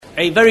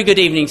A very good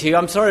evening to you.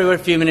 I'm sorry we're a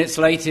few minutes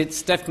late.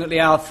 It's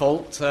definitely our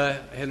fault.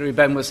 Hilary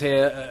Benn was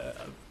here at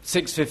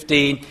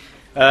 6:15.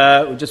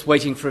 We're just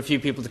waiting for a few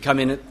people to come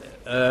in at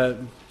the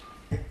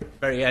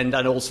very end,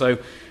 and also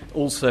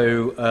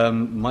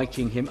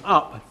miking him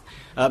up.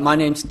 My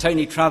name's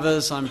Tony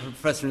Travers. I'm a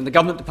professor in the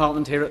Government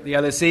Department here at the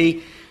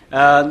LSE.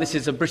 This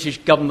is a British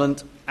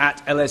Government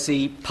at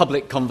LSE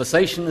public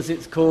conversation, as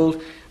it's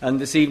called. And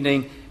this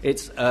evening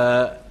it's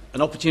an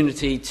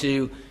opportunity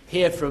to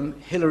hear from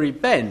Hilary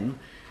Benn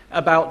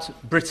about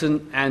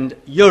Britain and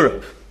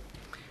Europe.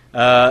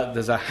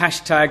 There's a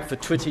hashtag for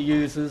Twitter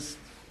users,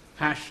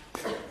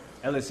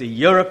 #LSE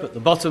Europe at the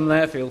bottom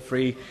there. Feel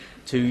free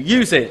to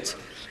use it.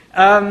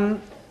 I'll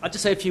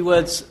just say a few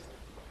words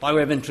by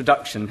way of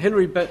introduction.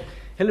 Hilary Benn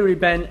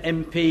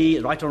MP,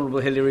 Right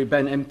Honourable Hilary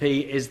Benn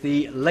MP, is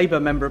the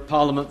Labour Member of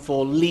Parliament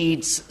for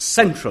Leeds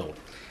Central.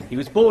 He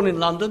was born in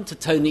London to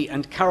Tony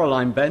and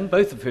Caroline Benn,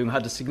 both of whom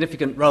had a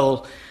significant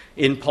role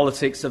in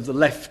politics of the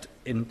left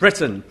in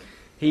Britain.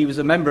 He was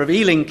a member of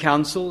Ealing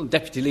Council,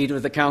 deputy leader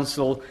of the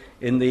council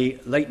in the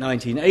late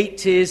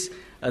 1980s,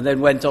 and then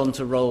went on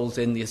to roles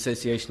in the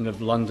Association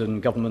of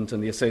London Government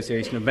and the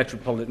Association of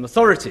Metropolitan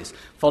Authorities.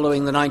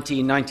 Following the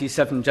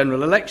 1997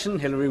 general election,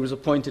 Hilary was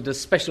appointed as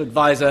Special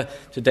Advisor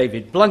to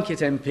David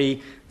Blunkett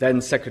MP, then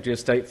Secretary of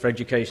State for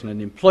Education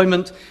and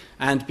Employment,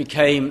 and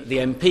became the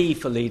MP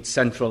for Leeds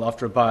Central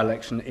after a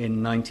by-election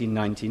in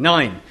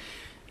 1999.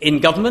 In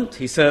government,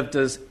 he served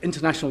as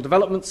International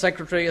Development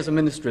Secretary, as a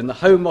Minister in the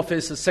Home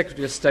Office, as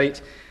Secretary of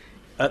State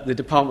at the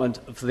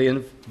Department for the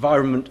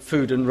Environment,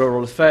 Food and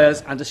Rural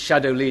Affairs, and as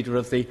Shadow Leader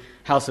of the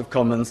House of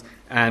Commons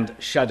and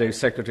Shadow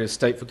Secretary of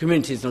State for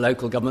Communities and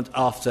Local Government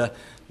after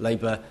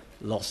Labour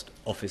lost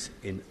office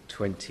in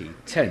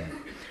 2010.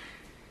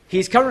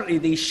 He's currently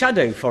the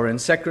Shadow Foreign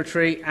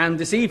Secretary, and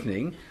this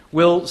evening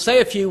will say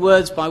a few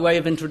words by way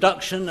of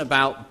introduction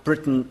about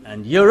Britain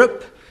and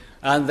Europe,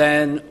 and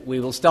then we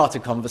will start a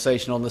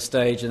conversation on the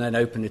stage and then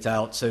open it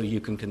out so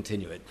you can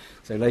continue it.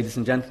 So, ladies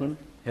and gentlemen,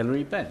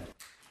 Hilary Benn.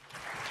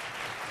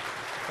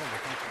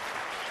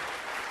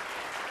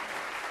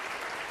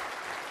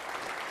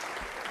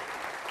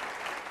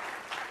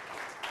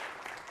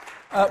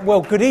 Well,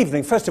 good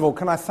evening. First of all,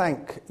 can I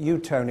thank you,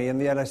 Tony, and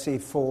the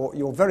LSE for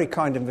your very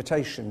kind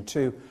invitation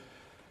to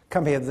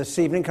come here this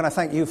evening. Can I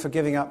thank you for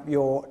giving up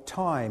your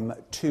time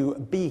to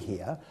be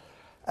here?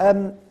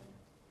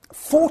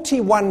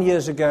 41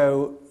 years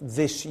ago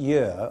this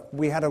year,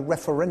 we had a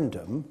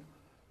referendum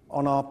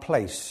on our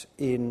place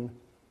in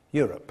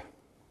Europe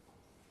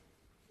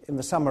in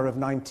the summer of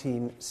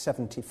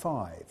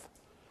 1975.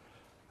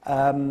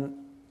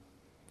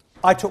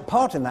 I took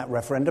part in that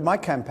referendum. I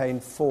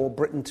campaigned for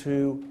Britain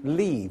to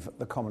leave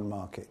the common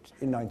market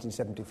in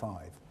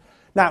 1975.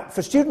 Now,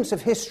 for students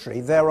of history,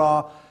 there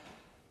are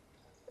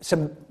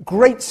some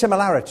great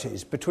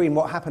similarities between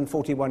what happened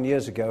 41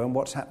 years ago and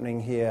what's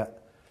happening here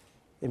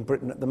in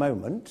Britain at the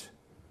moment.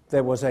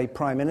 There was a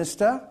Prime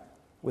Minister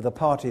with a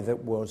party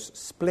that was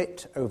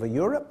split over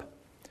Europe,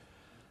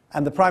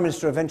 and the Prime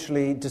Minister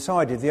eventually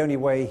decided the only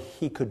way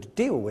he could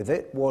deal with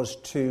it was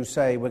to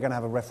say, we're going to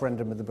have a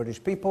referendum with the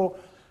British people,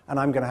 and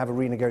I'm going to have a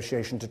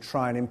renegotiation to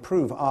try and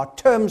improve our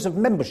terms of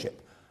membership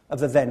of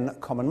the then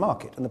common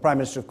market. And the Prime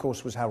Minister, of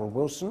course, was Harold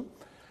Wilson.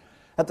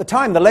 At the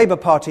time, the Labour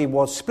Party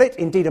was split.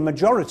 Indeed, a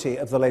majority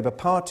of the Labour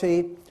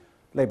Party,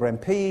 Labour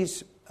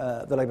MPs,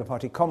 the Labour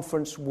Party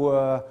conference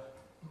were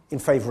in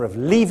favour of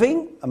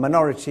leaving, a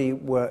minority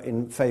were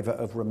in favour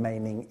of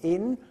remaining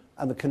in,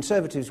 and the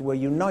Conservatives were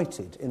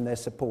united in their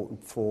support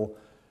for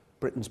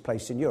Britain's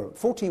place in Europe.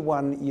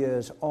 41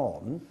 years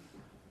on,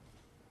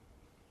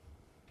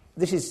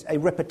 this is a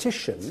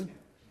repetition,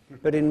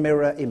 but in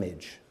mirror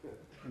image.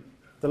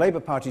 The Labour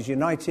Party is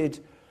united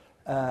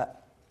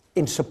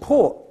in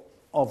support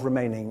of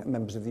remaining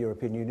members of the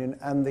European Union,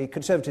 and the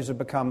Conservatives have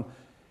become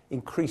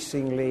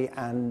increasingly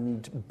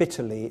and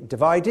bitterly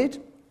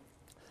divided.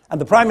 And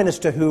the Prime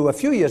Minister, who a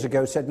few years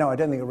ago said, no, I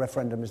don't think a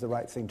referendum is the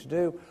right thing to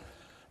do,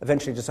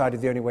 eventually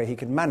decided the only way he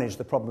could manage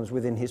the problems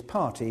within his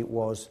party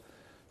was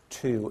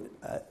to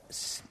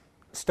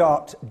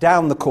start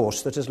down the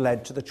course that has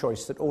led to the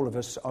choice that all of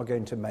us are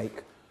going to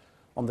make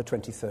on the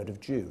 23rd of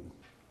June.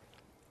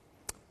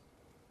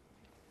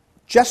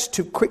 Just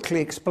to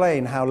quickly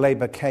explain how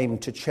Labour came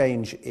to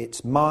change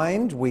its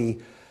mind, we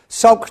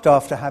sulked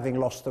after having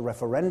lost the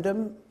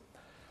referendum.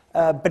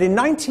 But in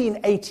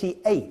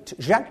 1988,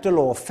 Jacques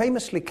Delors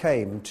famously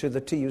came to the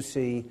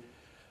TUC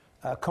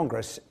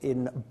Congress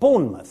in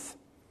Bournemouth.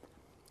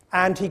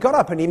 And he got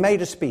up and he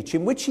made a speech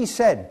in which he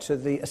said to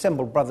the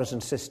assembled brothers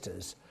and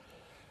sisters,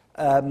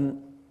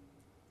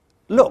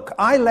 look,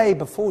 I lay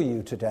before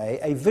you today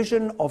a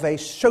vision of a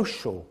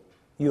social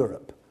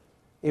Europe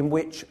in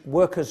which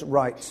workers'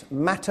 rights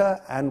matter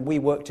and we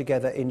work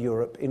together in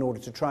Europe in order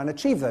to try and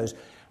achieve those.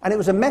 And it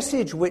was a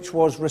message which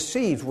was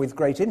received with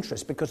great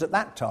interest because at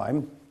that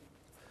time,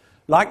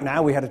 like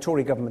now, we had a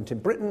Tory government in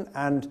Britain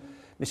and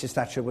Mrs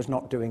Thatcher was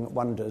not doing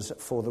wonders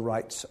for the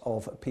rights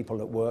of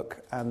people at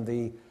work and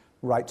the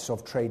rights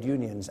of trade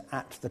unions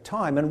at the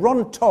time. And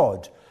Ron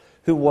Todd,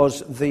 who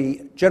was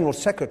the General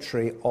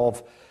Secretary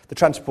of the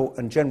Transport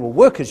and General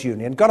Workers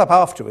Union, got up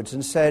afterwards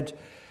and said,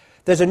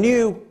 there's a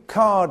new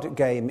card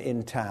game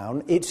in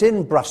town, it's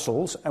in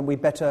Brussels, and we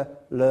better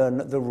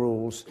learn the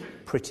rules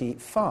pretty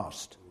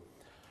fast.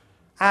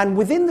 And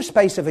within the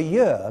space of a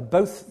year,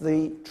 both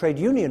the trade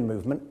union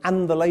movement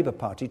and the Labour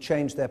Party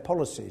changed their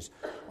policies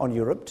on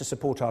Europe to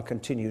support our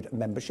continued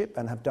membership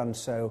and have done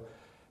so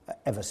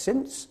ever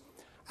since.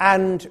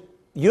 And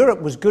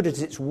Europe was good at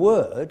its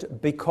word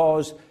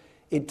because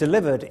it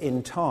delivered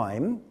in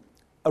time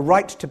a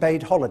right to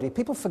paid holiday.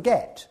 People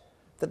forget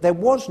that there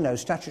was no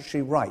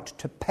statutory right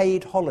to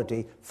paid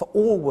holiday for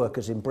all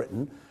workers in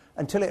Britain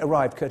until it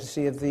arrived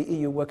courtesy of the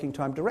EU Working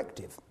Time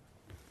Directive.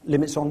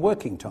 Limits on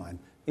working time,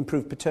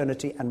 improved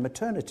paternity and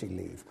maternity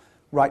leave,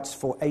 rights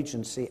for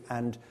agency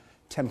and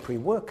temporary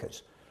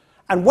workers.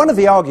 And one of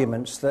the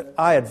arguments that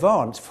I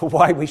advance for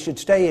why we should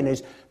stay in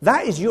is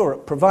that is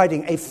Europe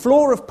providing a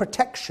floor of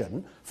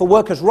protection for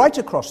workers right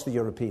across the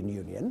European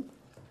Union.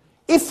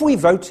 If we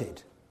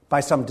voted by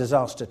some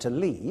disaster to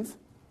leave,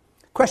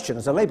 question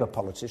as a Labour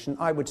politician,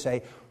 I would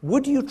say,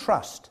 would you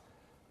trust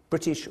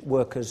British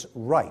workers'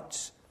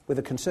 rights with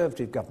a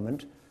Conservative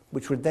government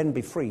which would then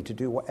be free to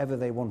do whatever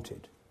they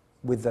wanted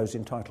with those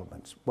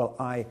entitlements? Well,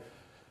 I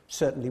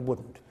certainly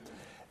wouldn't.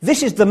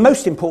 This is the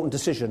most important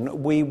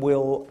decision we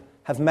will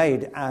have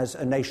made as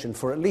a nation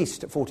for at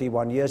least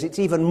 41 years. It's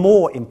even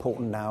more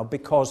important now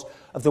because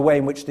of the way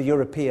in which the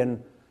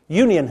European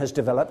Union has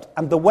developed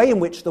and the way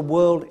in which the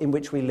world in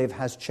which we live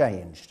has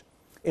changed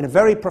in a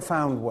very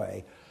profound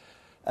way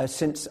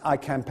since I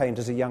campaigned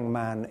as a young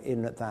man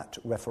in that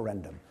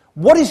referendum.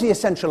 What is the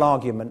essential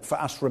argument for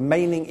us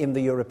remaining in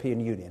the European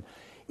Union?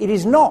 It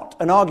is not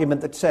an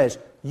argument that says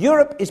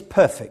Europe is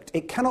perfect,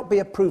 it cannot be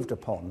improved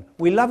upon,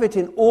 we love it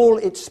in all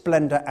its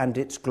splendour and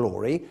its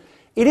glory.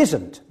 It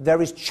isn't.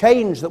 There is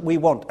change that we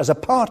want as a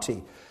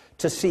party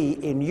to see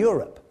in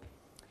Europe.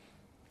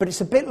 But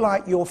it's a bit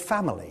like your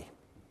family.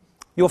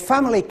 Your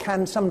family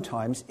can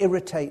sometimes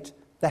irritate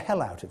the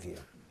hell out of you.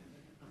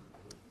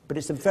 But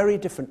it's a very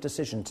different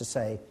decision to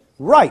say,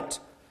 right,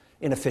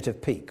 in a fit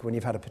of pique, when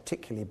you've had a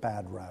particularly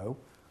bad row,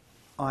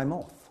 I'm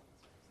off.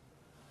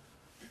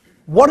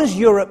 What has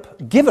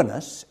Europe given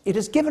us? It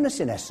has given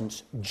us, in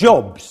essence,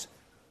 jobs,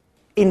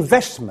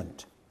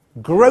 investment,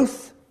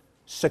 growth,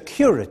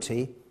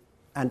 security,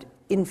 and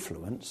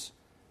influence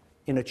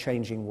in a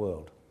changing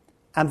world.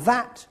 And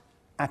that,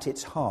 at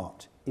its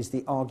heart, is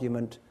the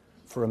argument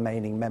for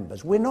remaining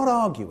members. We're not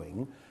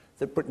arguing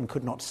that Britain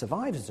could not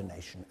survive as a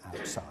nation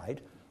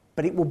outside,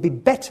 but it will be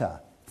better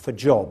for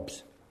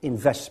jobs,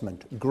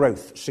 investment,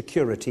 growth,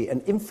 security,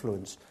 and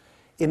influence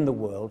in the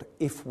world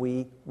if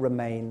we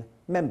remain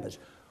members.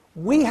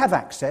 We have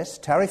access,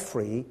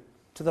 tariff-free,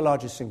 to the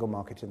largest single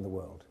market in the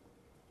world.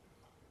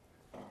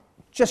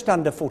 Just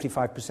under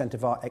 45%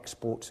 of our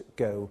exports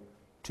go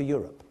to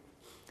Europe.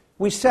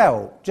 We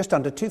sell just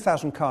under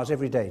 2,000 cars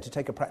every day, to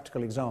take a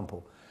practical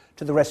example,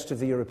 to the rest of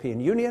the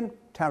European Union,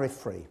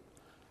 tariff-free.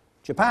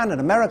 Japan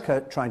and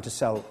America, trying to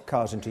sell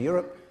cars into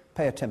Europe,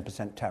 pay a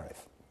 10%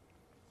 tariff.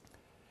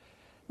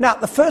 Now,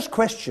 the first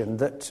question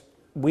that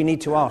we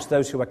need to ask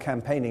those who are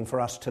campaigning for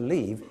us to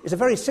leave is a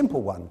very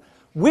simple one.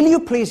 Will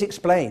you please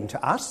explain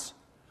to us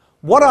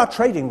what our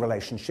trading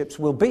relationships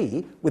will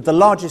be with the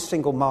largest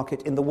single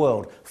market in the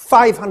world,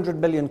 500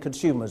 million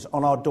consumers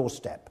on our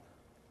doorstep,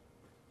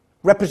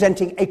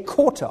 representing a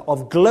quarter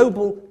of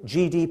global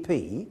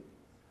GDP?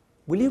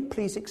 Will you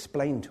please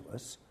explain to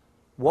us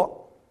what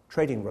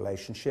trading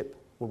relationship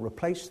will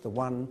replace the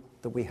one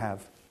that we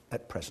have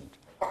at present?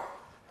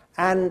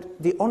 And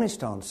the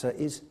honest answer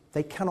is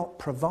they cannot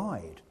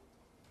provide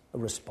a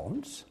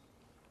response,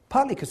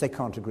 partly because they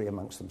can't agree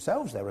amongst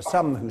themselves. There are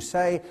some who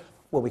say,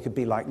 well, we could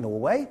be like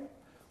Norway.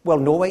 Well,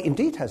 Norway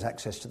indeed has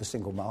access to the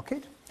single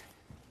market,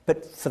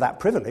 but for that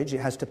privilege it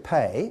has to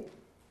pay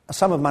a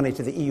sum of money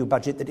to the EU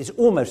budget that is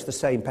almost the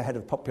same per head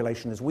of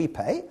population as we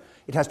pay.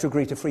 It has to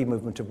agree to free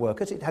movement of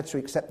workers. It has to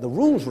accept the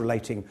rules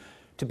relating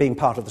to being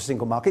part of the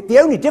single market. The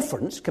only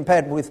difference,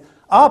 compared with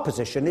our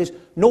position, is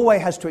Norway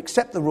has to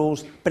accept the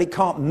rules, but it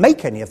can't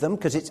make any of them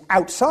because it's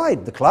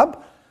outside the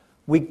club.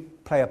 We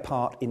play a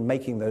part in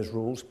making those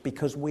rules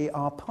because we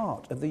are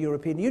part of the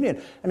European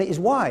Union. And it is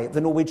why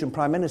the Norwegian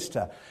Prime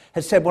Minister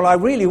has said, well, I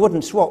really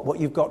wouldn't swap what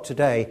you've got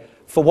today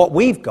for what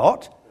we've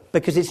got,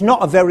 because it's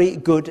not a very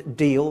good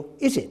deal,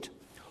 is it?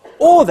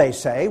 Or they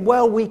say,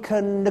 well, we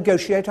can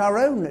negotiate our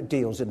own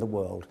deals in the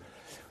world.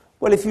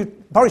 Well,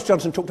 Boris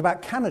Johnson talked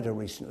about Canada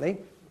recently.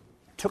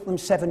 It took them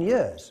 7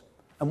 years.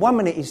 And one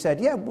minute he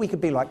said, yeah, we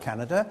could be like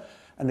Canada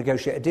and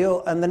negotiate a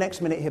deal, and the next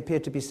minute he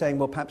appeared to be saying,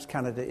 well, perhaps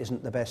Canada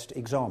isn't the best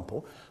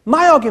example.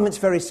 My argument's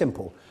very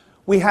simple.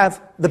 We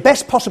have the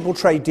best possible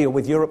trade deal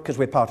with Europe because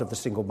we're part of the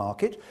single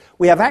market.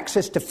 We have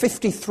access to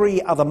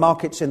 53 other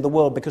markets in the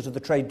world because of the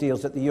trade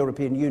deals that the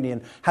European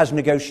Union has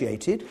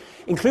negotiated,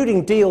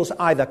 including deals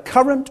either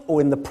current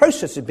or in the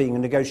process of being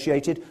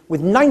negotiated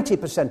with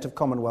 90% of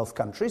Commonwealth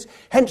countries.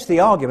 Hence the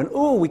argument,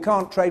 oh, we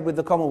can't trade with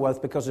the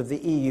Commonwealth because of the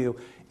EU,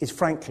 is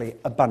frankly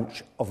a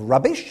bunch of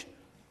rubbish.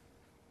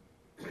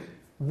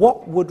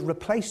 What would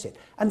replace it?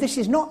 And this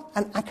is not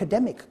an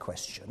academic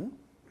question.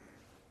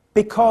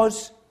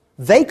 because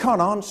they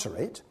can't answer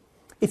it.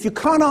 If you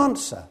can't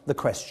answer the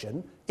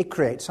question, it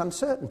creates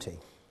uncertainty.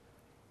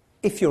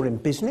 If you're in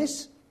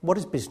business, what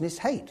does business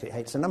hate? It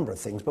hates a number of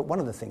things, but one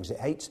of the things it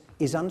hates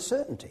is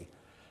uncertainty.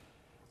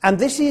 And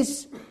this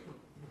is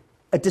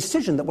a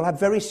decision that will have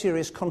very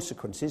serious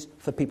consequences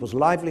for people's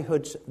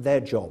livelihoods, their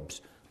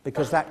jobs.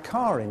 Because that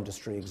car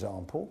industry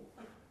example,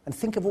 and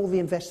think of all the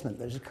investment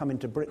that has come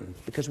into Britain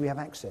because we have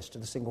access to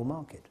the single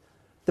market.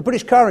 The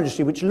British car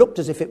industry, which looked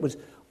as if it was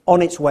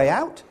on its way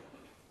out,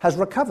 has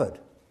recovered,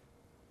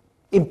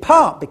 in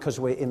part because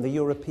we're in the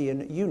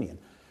European Union.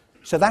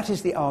 So that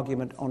is the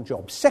argument on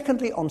jobs.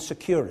 Secondly, on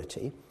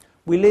security,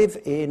 we live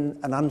in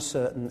an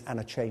uncertain and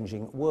a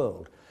changing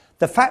world.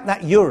 The fact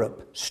that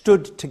Europe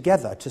stood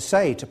together to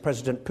say to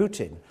President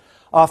Putin,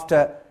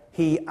 after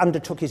he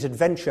undertook his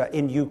adventure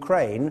in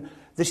Ukraine,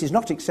 this is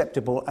not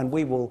acceptable and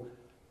we will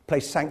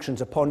place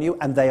sanctions upon you,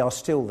 and they are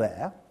still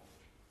there,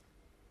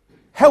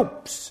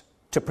 helps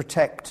to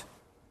protect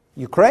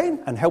Ukraine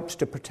and helps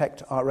to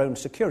protect our own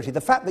security.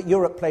 The fact that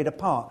Europe played a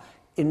part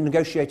in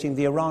negotiating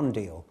the Iran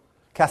deal,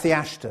 Cathy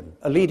Ashton,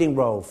 a leading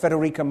role,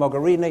 Federica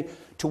Mogherini,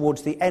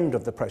 towards the end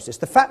of the process.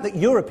 The fact that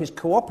Europe is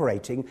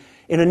cooperating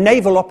in a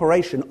naval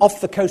operation off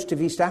the coast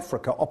of East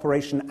Africa,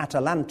 Operation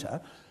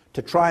Atalanta,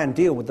 to try and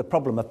deal with the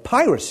problem of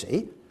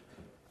piracy,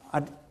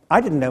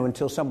 I didn't know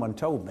until someone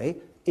told me,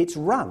 it's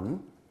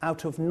run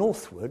out of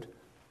Northwood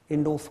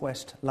in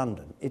northwest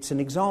London. It's an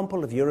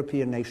example of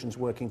European nations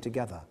working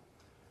together.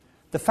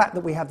 The fact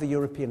that we have the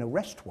European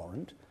arrest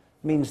warrant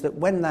means that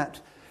when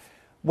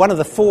one of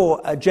the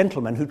four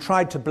gentlemen who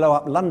tried to blow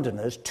up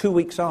Londoners 2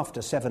 weeks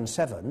after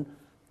 7/7,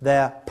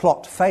 their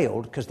plot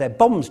failed because their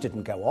bombs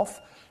didn't go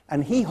off,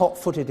 and he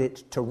hot-footed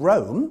it to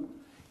Rome.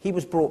 He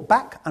was brought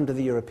back under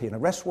the European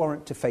arrest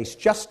warrant to face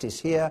justice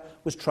here,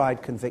 was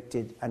tried,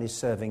 convicted, and is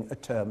serving a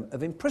term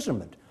of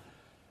imprisonment.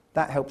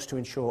 That helps to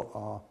ensure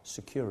our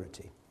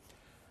security.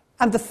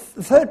 And the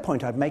third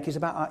point I'd make is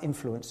about our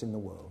influence in the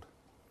world.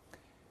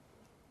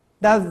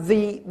 Now,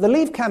 the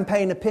Leave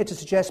campaign appeared to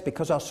suggest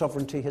because our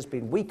sovereignty has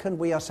been weakened,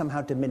 we are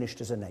somehow diminished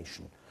as a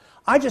nation.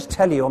 I just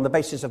tell you on the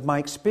basis of my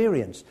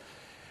experience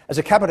as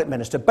a cabinet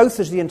minister, both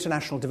as the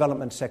International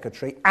Development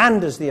Secretary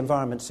and as the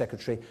Environment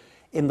Secretary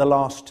in the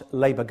last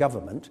Labour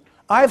government,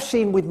 I have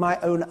seen with my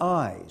own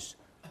eyes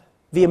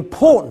the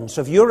importance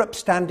of Europe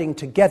standing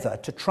together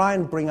to try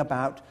and bring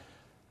about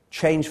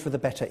change for the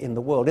better in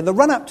the world. In the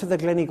run-up to the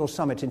Gleneagle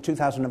Summit in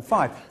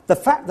 2005, the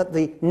fact that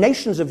the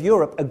nations of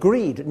Europe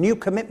agreed new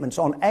commitments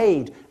on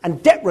aid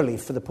and debt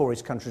relief for the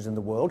poorest countries in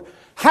the world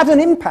had an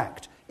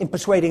impact in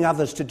persuading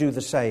others to do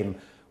the same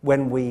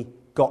when we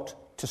got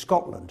to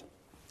Scotland.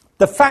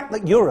 The fact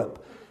that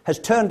Europe has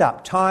turned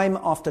up time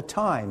after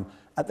time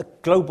at the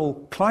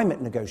global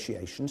climate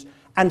negotiations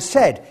and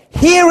said,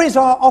 here is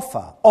our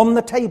offer on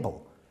the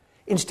table,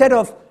 instead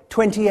of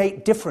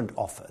 28 different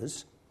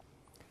offers,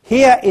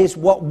 here is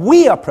what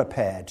we are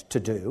prepared to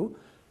do,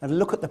 and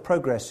look at the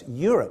progress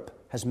Europe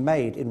has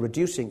made in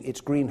reducing its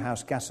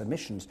greenhouse gas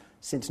emissions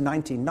since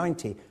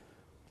 1990,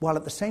 while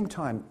at the same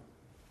time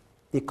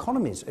the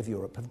economies of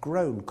Europe have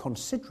grown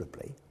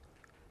considerably,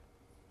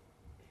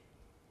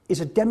 is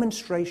a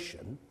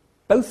demonstration,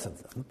 both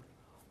of them,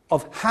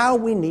 of how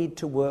we need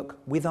to work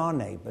with our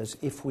neighbours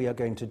if we are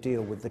going to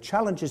deal with the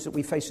challenges that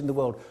we face in the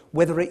world,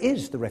 whether it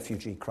is the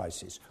refugee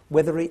crisis,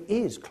 whether it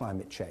is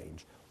climate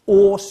change,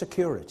 or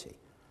security.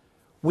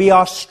 We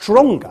are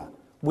stronger.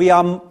 We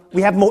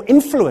have more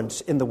influence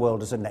in the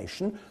world as a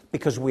nation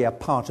because we are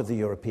part of the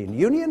European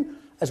Union,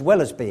 as well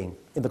as being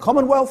in the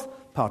Commonwealth,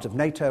 part of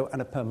NATO, and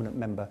a permanent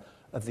member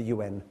of the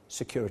UN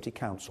Security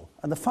Council.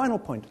 And the final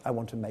point I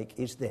want to make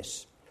is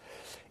this.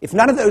 If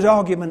none of those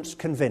arguments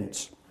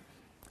convince,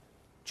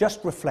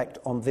 just reflect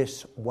on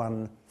this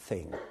one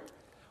thing.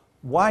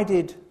 Why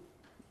did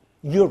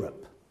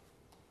Europe,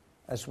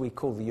 as we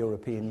call the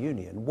European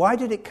Union, why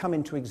did it come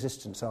into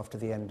existence after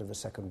the end of the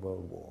Second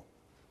World War?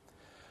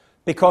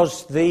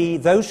 Because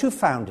those who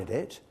founded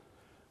it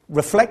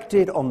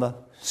reflected on the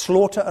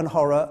slaughter and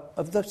horror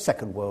of the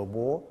Second World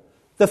War,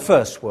 the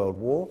First World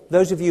War.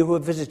 Those of you who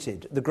have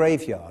visited the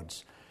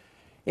graveyards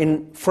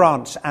in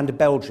France and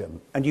Belgium,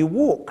 and you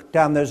walk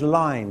down those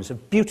lines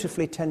of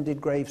beautifully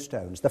tended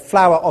gravestones, the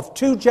flower of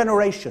 2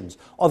 generations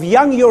of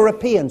young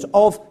Europeans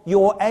of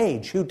your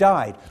age who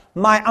died.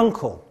 My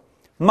uncle,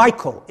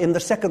 Michael, in the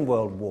Second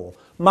World War.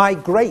 My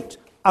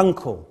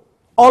great-uncle,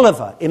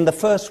 Oliver, in the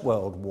First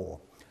World War.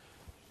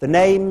 The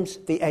names,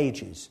 the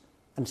ages,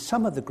 and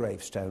some of the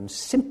gravestones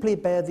simply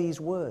bear these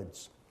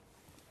words.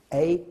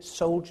 A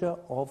soldier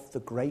of the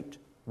Great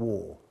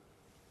War,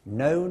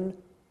 known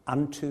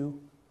unto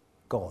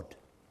God,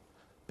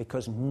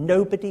 because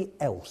nobody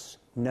else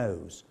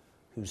knows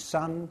whose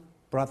son,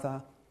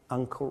 brother,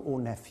 uncle, or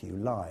nephew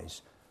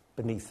lies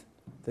beneath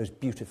those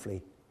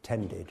beautifully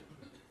tended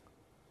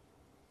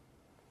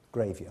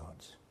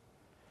graveyards.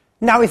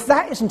 Now, if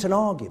that isn't an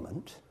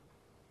argument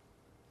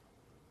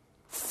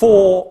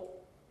for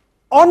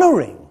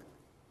honouring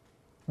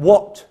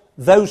what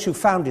those who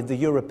founded the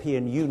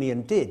European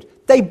Union did,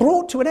 they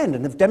brought to an end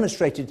and have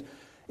demonstrated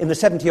in the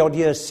 70-odd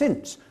years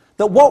since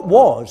that what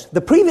was the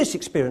previous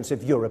experience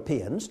of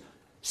Europeans,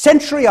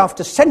 century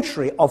after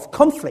century of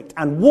conflict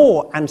and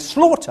war and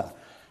slaughter,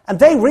 and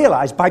they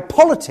realised by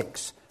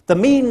politics, the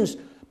means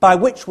by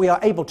which we are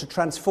able to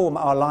transform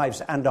our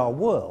lives and our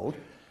world,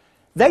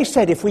 they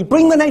said if we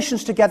bring the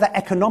nations together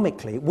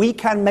economically, we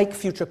can make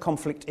future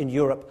conflict in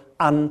Europe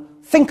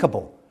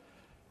unthinkable.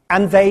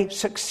 And they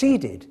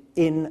succeeded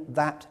in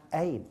that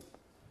aim.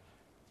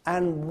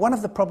 And one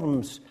of the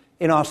problems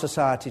in our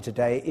society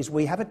today is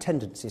we have a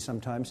tendency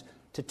sometimes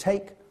to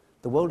take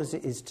the world as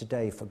it is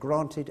today for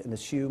granted and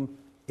assume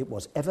it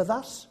was ever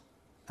thus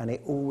and it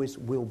always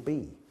will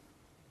be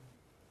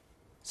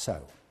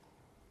so.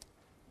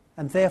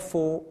 And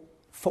therefore,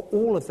 for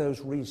all of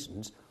those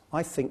reasons,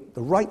 I think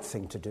the right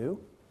thing to do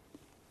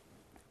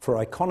for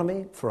our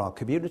economy, for our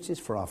communities,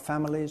 for our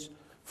families,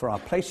 for our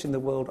place in the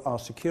world, our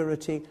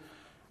security,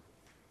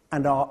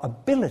 and our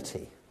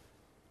ability,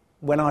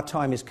 when our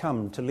time has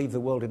come, to leave the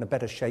world in a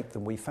better shape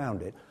than we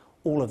found it,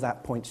 all of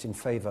that points in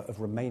favour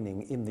of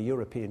remaining in the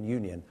European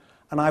Union.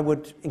 And I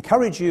would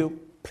encourage you,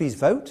 please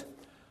vote.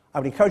 I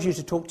would encourage you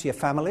to talk to your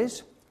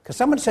families, because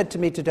someone said to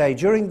me today,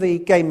 during the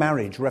gay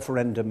marriage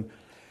referendum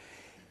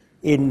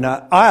in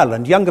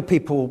Ireland, younger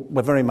people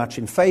were very much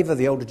in favour,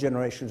 the older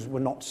generations were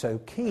not so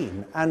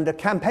keen. And a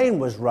campaign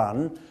was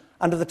run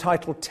under the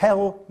title,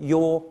 Tell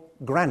Your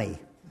Granny.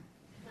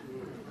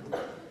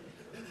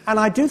 And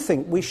I do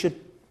think we should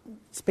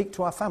speak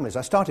to our families.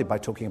 I started by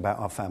talking about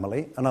our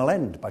family, and I'll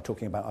end by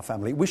talking about our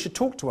family. We should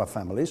talk to our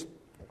families,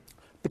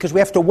 because we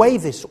have to weigh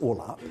this all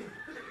up.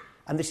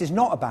 And this is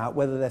not about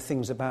whether there are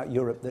things about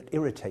Europe that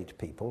irritate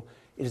people.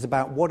 It is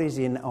about what is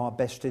in our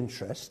best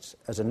interests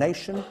as a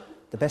nation,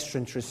 the best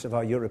interests of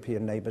our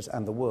European neighbours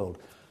and the world.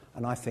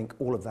 And I think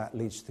all of that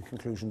leads to the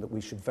conclusion that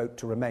we should vote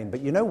to remain.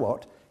 But you know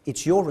what?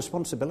 It's your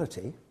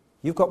responsibility.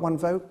 You've got one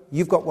vote,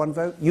 you've got one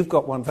vote, you've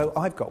got one vote,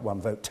 I've got one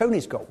vote,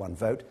 Tony's got one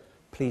vote.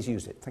 Please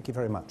use it. Thank you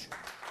very much.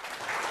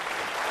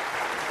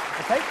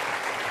 Okay?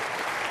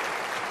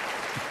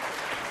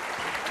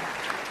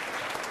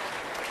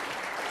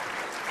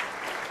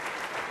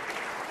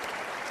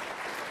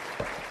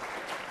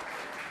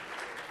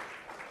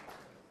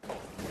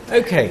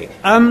 Okay.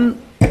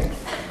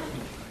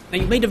 Now,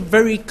 you've made a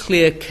very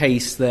clear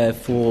case there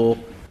for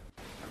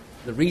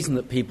the reason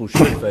that people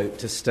should vote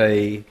to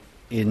stay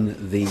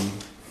in the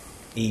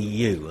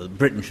EU, or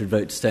Britain should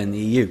vote to stay in the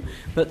EU.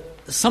 But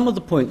some of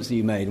the points that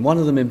you made, one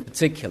of them in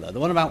particular, the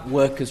one about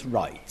workers'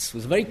 rights,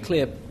 was a very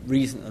clear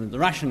reason, and the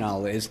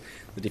rationale is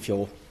that if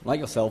you're, like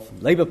yourself,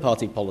 a Labour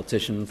Party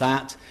politician,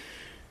 that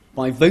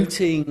by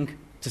voting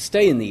to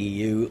stay in the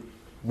EU,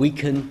 we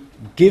can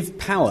give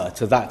power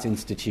to that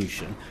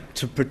institution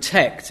to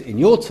protect, in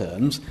your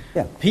terms,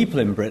 people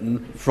in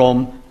Britain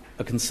from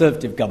a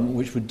Conservative government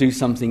which would do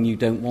something you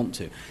don't want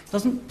to.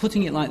 Doesn't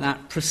putting it like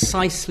that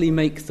precisely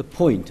make the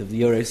point of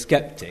the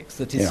Eurosceptics,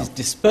 that it is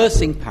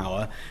dispersing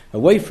power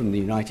away from the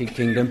United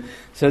Kingdom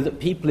so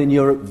that people in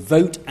Europe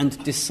vote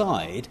and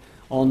decide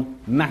on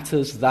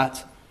matters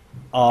that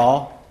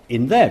are,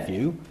 in their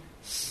view,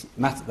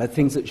 they're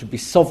things that should be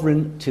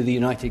sovereign to the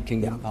United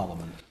Kingdom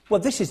Parliament? Well,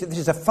 this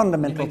is a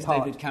fundamental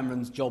part. David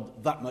Cameron's job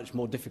that much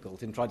more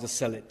difficult in trying to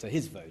sell it to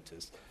his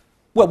voters.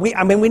 Well, we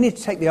need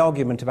to take the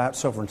argument about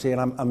sovereignty, and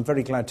I'm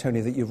very glad,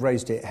 Tony, that you've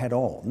raised it head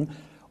on.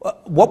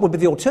 What would be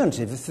the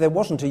alternative if there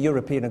wasn't a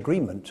European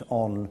agreement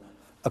on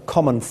a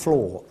common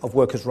floor of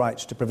workers'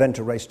 rights to prevent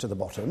a race to the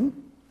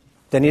bottom?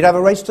 Then you'd have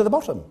a race to the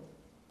bottom.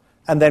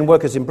 And then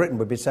workers in Britain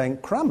would be saying,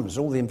 crumbs,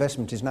 all the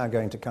investment is now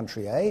going to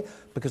country A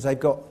because they've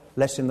got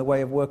less in the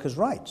way of workers'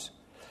 rights.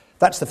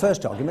 That's the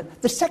first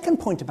argument. The second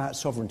point about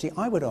sovereignty,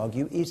 I would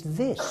argue, is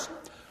this.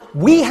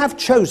 We have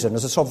chosen,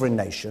 as a sovereign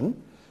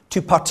nation,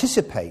 to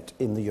participate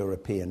in the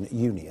European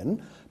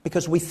Union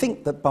because we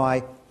think that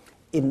by,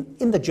 in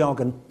the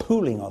jargon,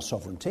 pooling our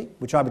sovereignty,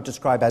 which I would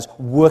describe as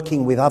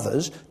working with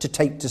others to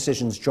take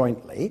decisions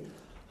jointly,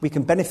 we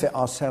can benefit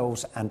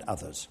ourselves and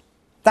others.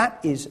 That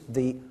is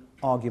the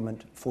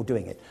argument for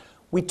doing it.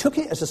 We took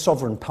it as a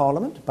sovereign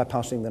parliament by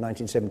passing the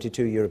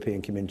 1972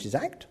 European Communities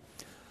Act.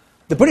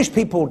 The British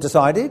people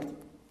decided,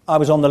 I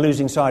was on the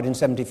losing side in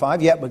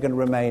 75, yet we're going to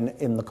remain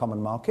in the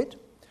common market.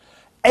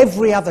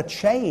 Every other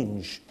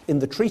change in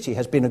the treaty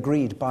has been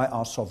agreed by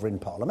our sovereign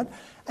parliament.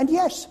 And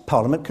yes,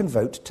 Parliament can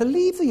vote to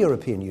leave the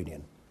European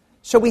Union.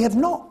 So we have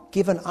not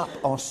given up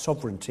our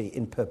sovereignty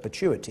in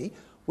perpetuity.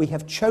 We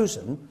have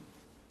chosen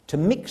to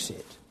mix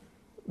it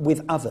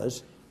with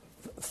others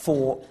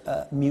for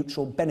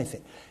mutual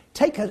benefit.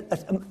 Take a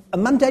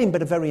mundane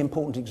but a very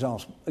important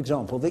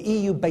example, the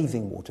EU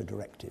Bathing Water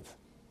Directive.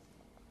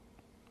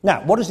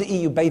 Now, what has the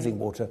EU Bathing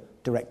Water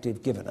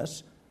Directive given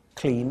us?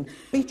 Clean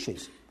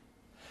beaches.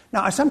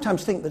 Now, I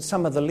sometimes think that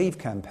some of the Leave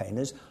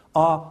campaigners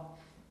are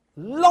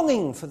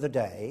longing for the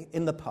day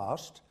in the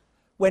past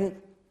when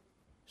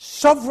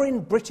sovereign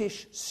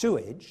British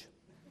sewage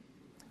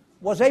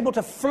was able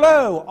to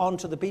flow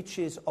onto the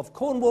beaches of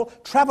Cornwall,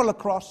 travel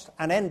across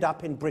and end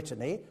up in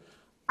Brittany,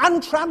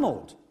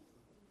 untrammelled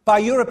by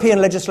European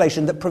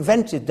legislation that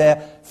prevented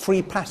their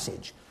free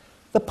passage.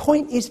 The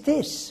point is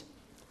this.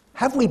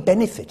 Have we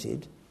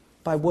benefited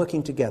by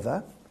working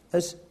together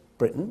as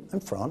Britain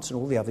and France and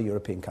all the other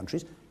European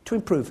countries to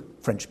improve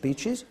French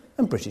beaches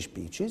and British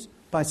beaches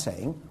by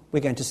saying we're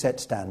going to set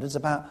standards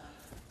about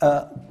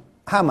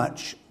how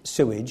much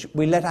sewage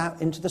we let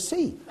out into the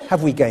sea.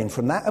 Have we gained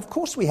from that? Of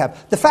course we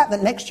have. The fact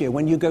that next year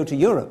when you go to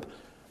Europe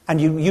and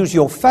you use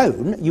your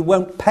phone, you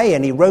won't pay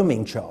any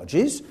roaming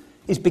charges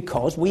is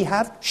because we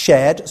have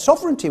shared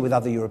sovereignty with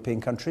other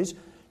European countries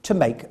to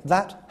make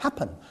that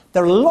happen.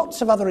 There are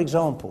lots of other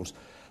examples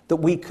that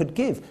we could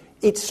give.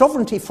 It's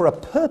sovereignty for a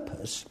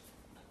purpose,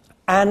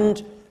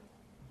 and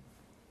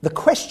the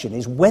question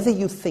is whether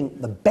you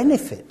think the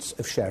benefits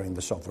of sharing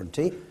the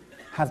sovereignty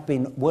have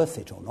been worth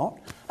it or not.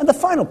 And the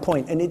final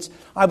point, and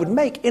I would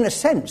make, in a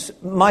sense,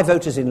 my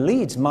voters in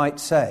Leeds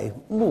might say,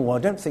 I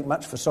don't think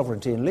much for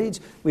sovereignty in Leeds.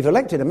 We've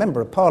elected a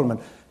member of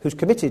Parliament who's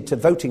committed to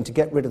voting to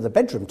get rid of the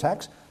bedroom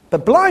tax,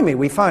 but blimey,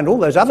 we find all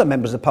those other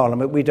members of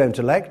Parliament we don't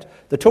elect,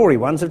 the Tory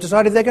ones, have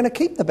decided they're going to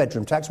keep the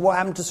bedroom tax. What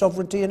happened to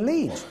sovereignty in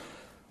Leeds?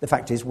 The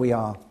fact is we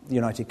are the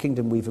United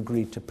Kingdom, we've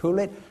agreed to pool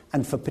it,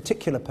 and for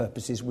particular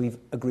purposes we've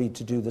agreed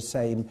to do the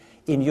same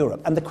in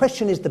Europe. And the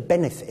question is the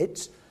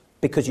benefits,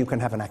 because you can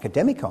have an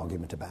academic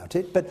argument about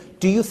it, but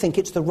do you think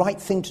it's the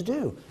right thing to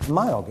do?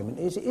 My argument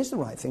is it is the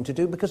right thing to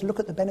do because look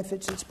at the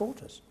benefits it's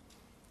brought us.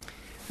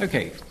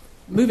 OK,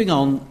 moving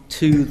on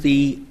to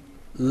the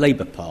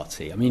Labour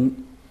Party. I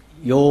mean,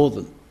 you're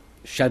the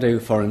Shadow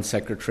Foreign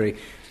Secretary,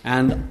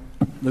 and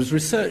there's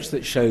research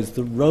that shows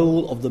the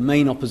role of the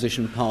main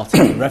opposition party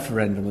in a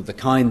referendum of the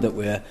kind that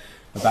we're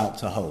about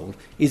to hold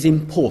is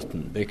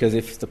important, because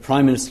if the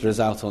Prime Minister is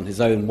out on his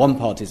own, one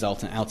party is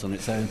out on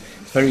its own,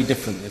 it's very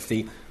different if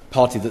the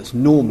party that's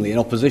normally in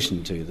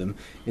opposition to them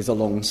is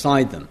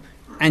alongside them.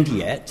 And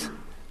yet,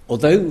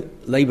 although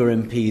Labour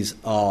MPs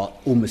are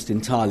almost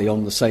entirely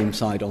on the same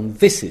side on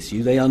this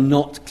issue, they are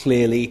not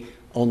clearly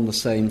on the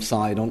same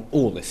side on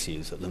all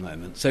issues at the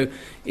moment. So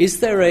is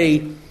there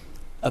a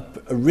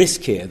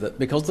risk here that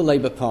because the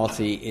Labour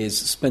Party is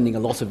spending a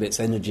lot of its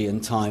energy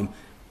and time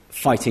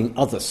fighting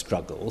other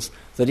struggles,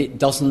 that it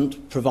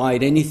doesn't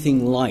provide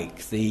anything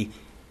like the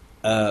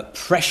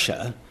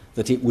pressure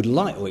that it would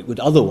like or it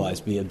would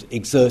otherwise be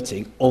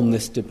exerting on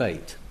this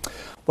debate?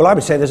 Well, I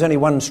would say there's only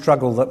one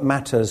struggle that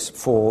matters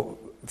for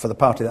the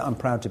party that I'm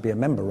proud to be a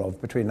member of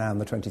between now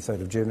and the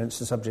 23rd of June, and it's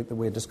the subject that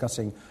we're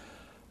discussing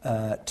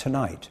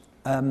tonight.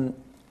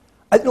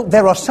 Look,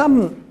 there are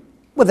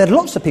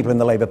lots of people in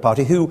the Labour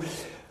Party who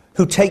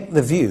take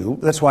the view,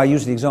 that's why I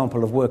use the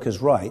example of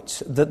workers'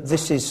 rights, that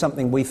this is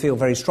something we feel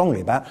very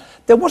strongly about.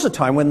 There was a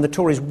time when the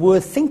Tories were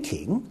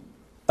thinking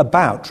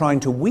about trying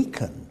to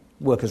weaken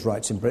workers'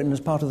 rights in Britain as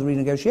part of the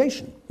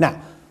renegotiation.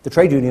 Now, the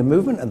trade union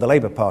movement and the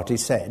Labour Party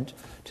said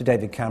to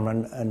David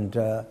Cameron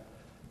and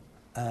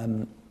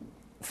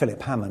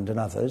Philip Hammond and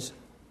others,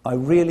 I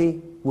really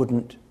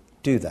wouldn't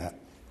do that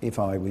if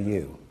I were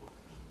you,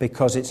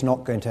 because it's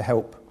not going to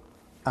help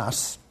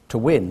us to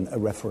win a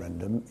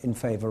referendum in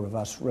favour of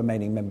us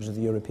remaining members of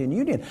the European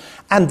Union.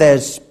 And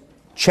there's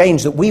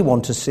change that we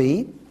want to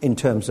see in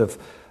terms of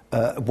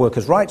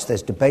workers' rights.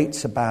 There's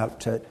debates about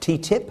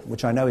TTIP,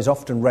 which I know is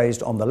often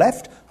raised on the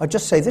left. I'll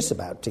just say this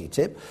about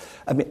TTIP.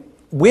 I mean,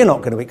 we're not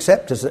going to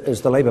accept,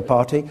 as the Labour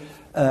Party,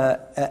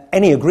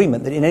 any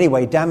agreement that in any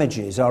way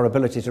damages our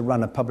ability to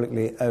run a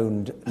publicly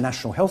owned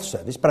national health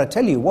service. But I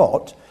tell you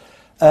what,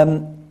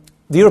 the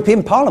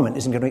European Parliament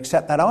isn't going to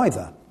accept that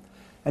either.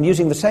 And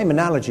using the same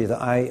analogy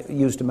that I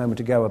used a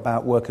moment ago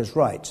about workers'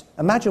 rights,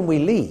 imagine we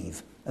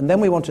leave and then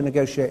we want to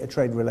negotiate a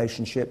trade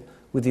relationship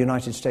with the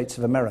United States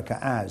of America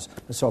as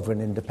a sovereign,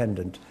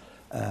 independent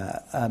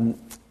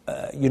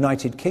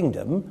United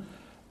Kingdom.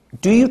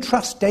 Do you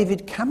trust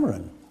David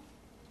Cameron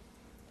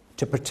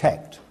to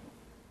protect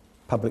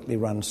publicly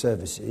run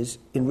services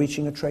in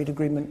reaching a trade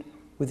agreement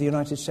with the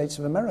United States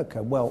of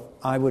America? Well,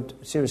 I would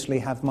seriously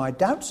have my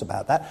doubts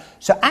about that.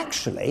 So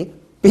actually,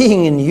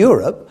 being in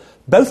Europe,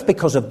 both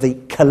because of the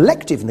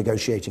collective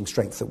negotiating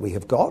strength that we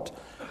have got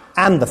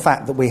and the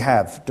fact that we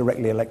have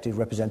directly elected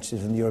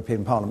representatives in the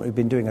European Parliament who've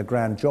been doing a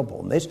grand job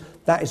on this,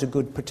 that is a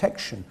good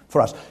protection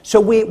for us.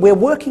 So we're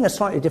working a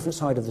slightly different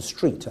side of the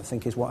street, I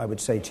think is what I would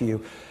say to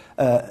you,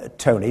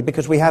 Tony,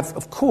 because we have,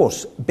 of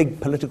course,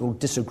 big political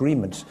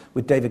disagreements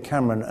with David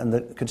Cameron and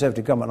the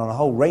Conservative government on a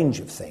whole range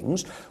of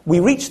things. We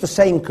reach the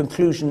same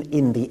conclusion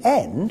in the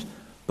end,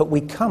 but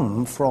we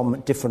come from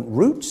different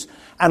routes,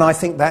 and I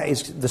think that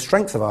is the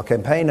strength of our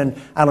campaign, and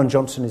Alan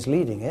Johnson is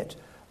leading it.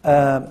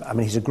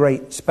 He's a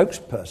great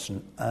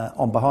spokesperson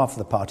on behalf of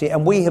the party,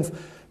 and we have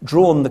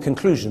drawn the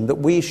conclusion that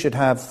we should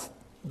have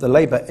the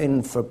Labour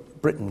In for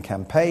Britain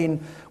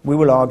campaign. We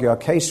will argue our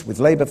case with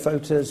Labour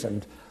voters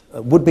and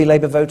would-be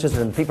Labour voters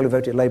and people who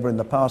voted Labour in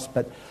the past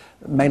but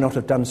may not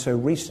have done so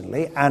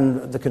recently,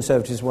 and the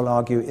Conservatives will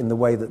argue in the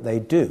way that they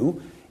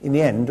do. In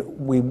the end,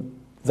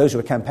 those who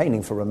are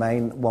campaigning for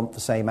Remain want the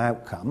same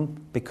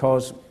outcome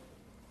because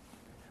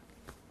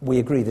we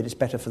agree that it's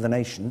better for the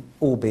nation,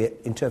 albeit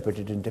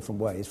interpreted in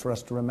different ways, for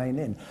us to remain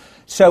in.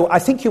 So I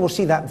think you will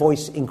see that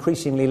voice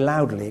increasingly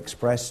loudly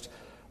expressed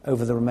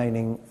over the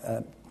remaining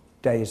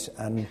days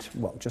and,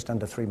 just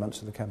under 3 months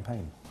of the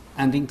campaign.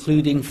 And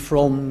including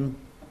from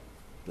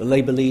the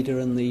Labour leader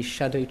and the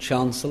Shadow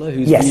Chancellor,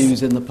 whose Yes.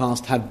 views in the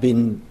past have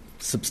been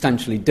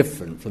substantially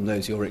different from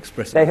those you're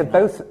expressing.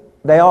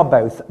 They are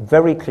both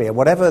very clear.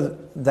 Whatever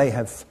they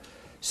have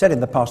said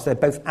in the past, they're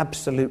both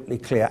absolutely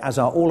clear, as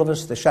are all of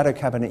us, the Shadow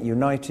Cabinet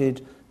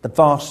United, the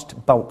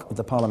vast bulk of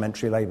the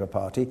Parliamentary Labour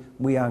Party.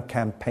 We are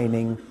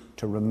campaigning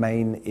to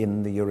remain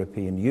in the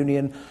European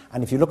Union.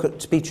 And if you look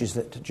at speeches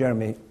that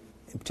Jeremy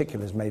in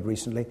particular has made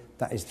recently,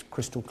 that is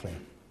crystal clear.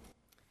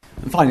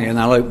 And finally, and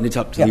I'll open it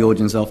up to the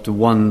audience after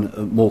one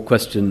more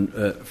question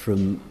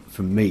from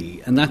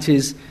me, and that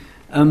is,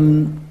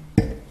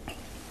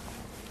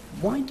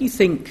 why do you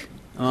think,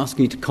 I'm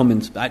asking you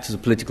to act as a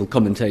political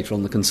commentator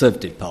on the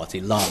Conservative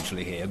Party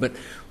largely here, but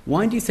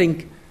why do you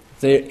think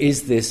there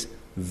is this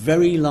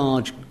very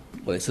large,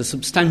 well, it's a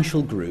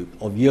substantial group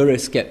of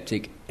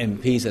Eurosceptic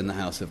MPs in the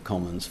House of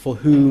Commons for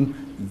whom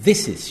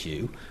this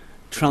issue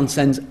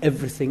transcends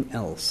everything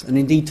else? And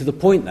indeed to the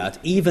point that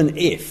even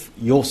if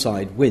your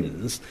side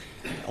wins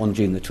on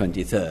June the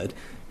 23rd,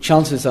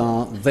 chances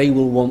are they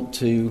will want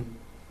to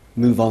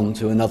move on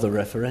to another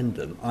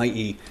referendum,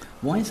 i.e.,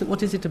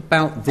 what is it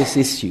about this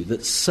issue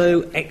that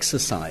so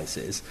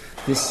exercises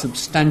this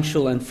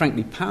substantial and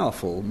frankly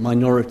powerful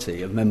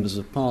minority of members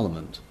of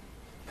Parliament?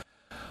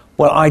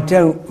 Well, I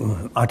don't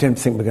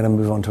think we're going to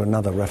move on to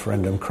another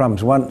referendum.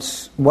 Crumbs.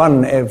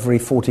 One every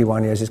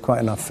 41 years is quite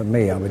enough for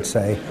me, I would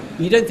say.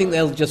 You don't think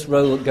they'll just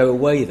go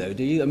away, though,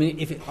 do you? I mean,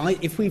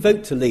 if we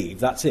vote to leave,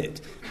 that's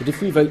it. But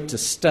if we vote to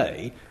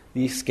stay,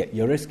 the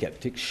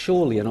Eurosceptics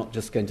surely are not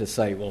just going to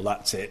say, well,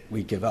 that's it,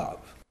 we give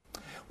up.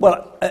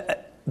 Well,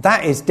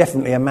 that is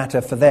definitely a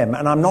matter for them,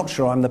 and I'm not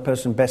sure I'm the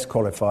person best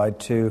qualified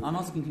to... I'm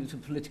asking you to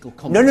political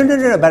comment.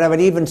 No, but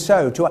even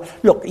so,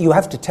 look, you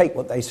have to take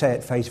what they say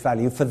at face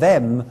value. For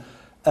them,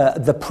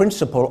 the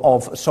principle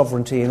of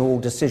sovereignty in all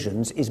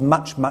decisions is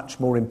much, much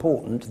more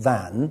important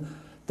than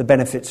the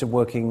benefits of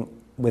working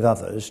with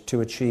others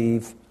to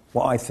achieve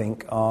what I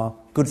think are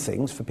good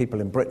things for people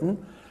in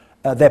Britain.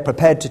 They're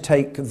prepared to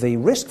take the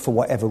risk for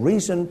whatever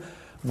reason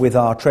with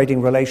our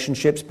trading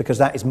relationships, because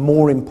that is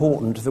more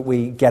important that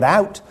we get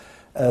out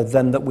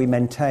than that we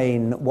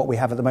maintain what we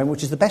have at the moment,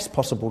 which is the best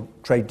possible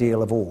trade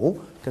deal of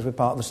all, because we're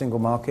part of the single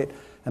market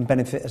and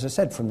benefit, as I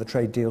said, from the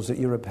trade deals that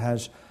Europe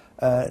has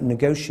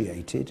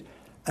negotiated.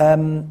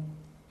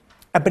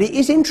 But it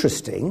is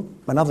interesting,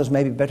 and others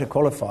may be better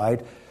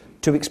qualified,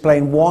 to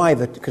explain why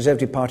the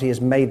Conservative Party has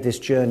made this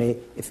journey,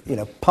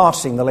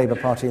 passing the Labour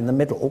Party in the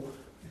middle,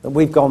 that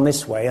we've gone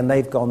this way and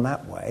they've gone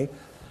that way.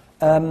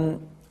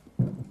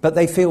 But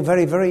they feel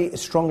very, very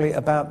strongly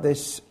about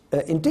this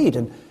indeed.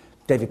 And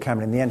David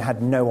Cameron, in the end,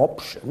 had no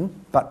option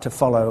but to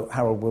follow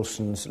Harold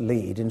Wilson's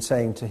lead in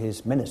saying to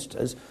his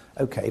ministers,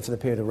 OK, for the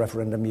period of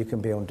referendum, you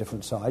can be on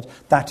different sides.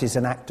 That is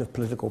an act of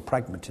political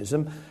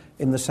pragmatism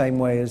in the same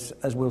way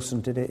as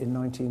Wilson did it in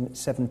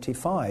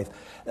 1975.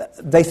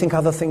 They think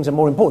other things are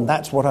more important.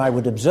 That's what I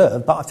would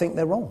observe, but I think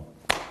they're wrong.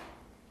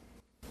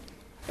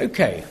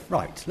 OK,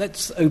 right.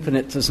 Let's open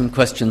it to some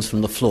questions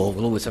from the floor.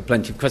 We'll always have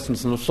plenty of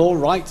questions from the floor.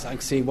 Right, I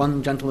can see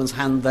one gentleman's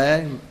hand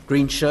there,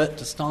 green shirt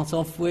to start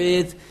off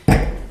with.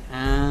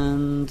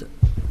 And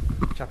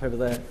chap over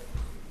there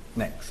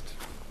next,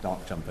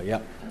 dark jumper,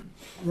 yeah.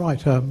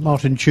 Right,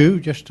 Martin Chew,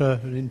 just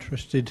an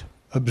interested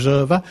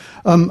observer.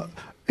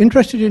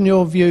 Interested in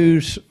your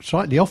views,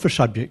 slightly off the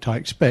subject, I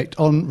expect,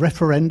 on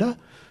referenda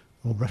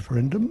or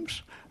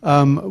referendums.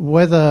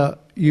 Whether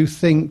you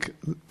think...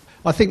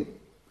 I think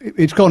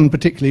it's gone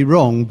particularly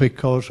wrong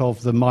because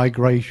of the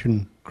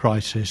migration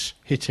crisis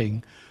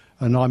hitting,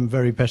 and I'm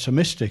very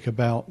pessimistic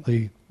about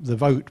the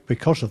vote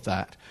because of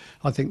that.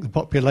 I think the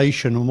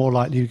population are more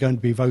likely going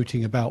to be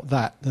voting about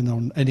that than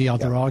on any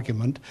other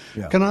argument.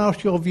 Yeah. Can I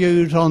ask your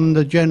views on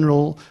the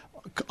general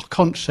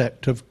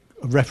concept of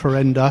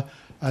referenda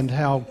and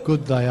how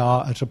good they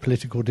are as a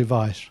political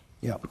device?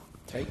 Yeah.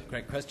 Okay,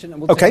 great question.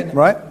 And we'll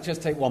right.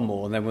 Just take one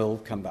more and then we'll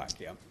come back,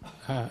 yeah.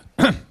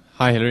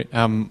 Hi, Hilary.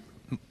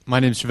 My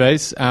name's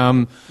Gervais.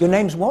 Your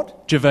name's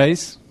what? Gervais.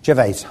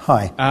 Gervais,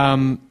 hi.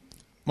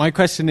 My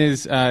question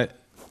is,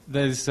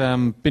 there's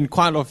been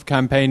quite a lot of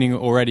campaigning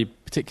already,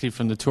 particularly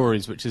from the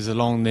Tories, which is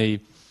along the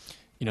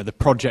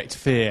Project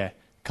Fear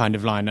kind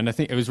of line. And I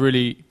think it was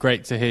really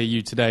great to hear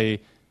you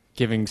today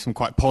giving some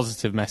quite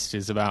positive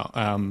messages about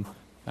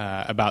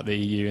the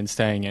EU and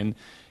staying in.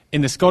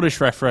 In the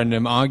Scottish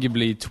referendum,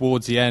 arguably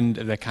towards the end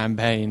of the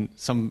campaign,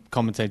 some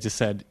commentators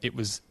said it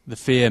was the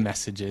fear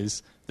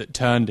messages that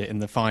turned it in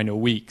the final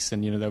weeks.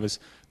 And, there was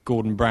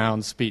Gordon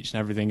Brown's speech and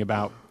everything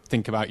about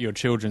think about your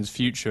children's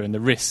future and the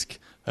risk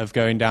of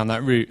going down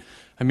that route.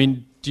 I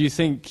mean, do you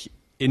think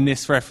in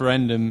this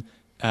referendum,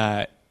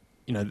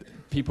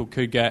 people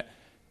could get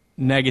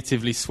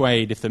negatively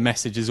swayed if the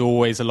message is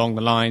always along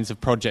the lines of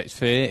Project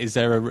Fear? Is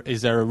there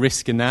a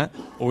risk in that?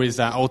 Or is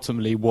that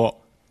ultimately what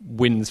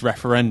wins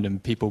referendum,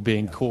 people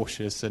being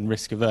cautious and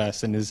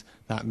risk-averse, and is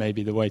that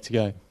maybe the way to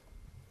go?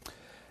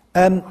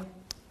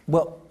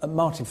 Well,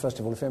 Martin, first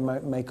of all, if I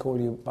may call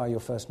you by your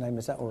first name,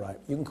 is that all right?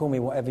 You can call me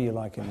whatever you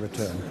like in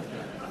return.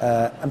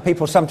 And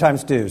people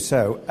sometimes do,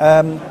 so...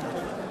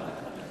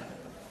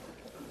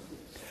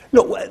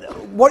 Look,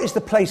 what is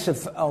the place of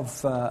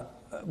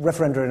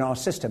referenda in our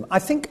system? I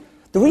think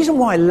the reason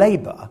why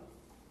Labour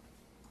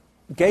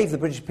gave the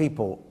British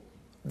people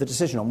the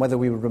decision on whether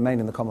we would remain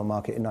in the common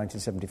market in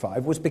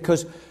 1975 was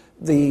because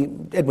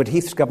Edward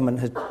Heath's government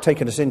had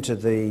taken us into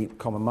the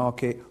common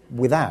market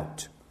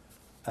without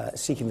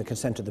seeking the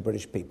consent of the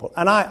British people.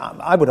 And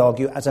I would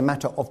argue, as a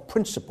matter of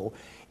principle,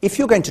 if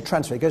you're going to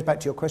transfer, it goes back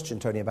to your question,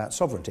 Tony, about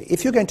sovereignty,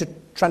 if you're going to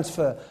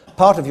transfer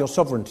part of your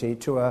sovereignty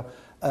to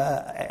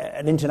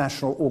an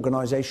international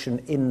organisation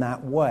in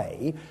that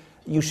way,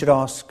 you should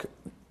ask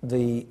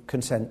the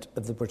consent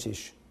of the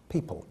British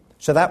people.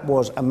 So that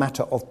was a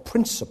matter of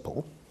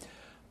principle,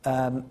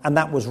 and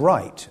that was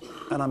right.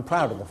 And I'm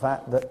proud of the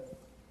fact that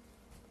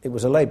it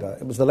was the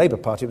Labour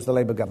Party, it was the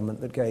Labour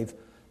government that gave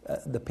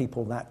the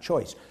people that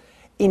choice.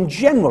 In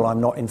general, I'm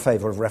not in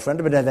favour of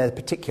referendum, but there are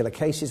particular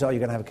cases. Are you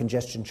going to have a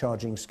congestion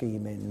charging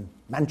scheme in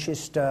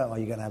Manchester? Are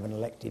you going to have an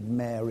elected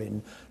mayor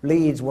in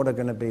Leeds? What are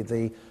going to be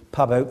the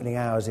pub opening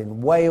hours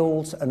in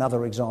Wales? And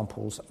other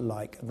examples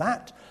like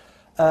that.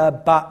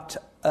 But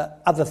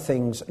other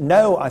things,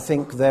 no, I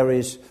think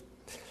it's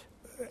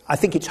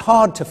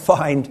hard to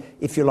find,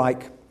 if you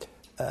like,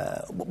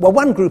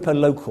 one group are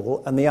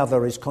local and the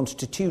other is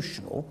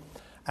constitutional,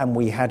 and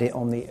we had it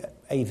on the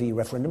AV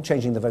referendum,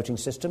 changing the voting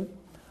system.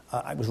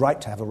 It was right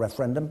to have a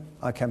referendum.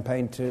 I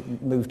campaigned to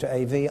move to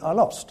AV. I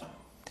lost.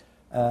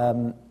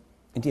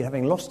 Indeed,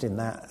 having lost in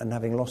that and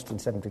having lost in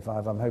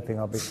 75, I'm hoping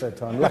I'll be third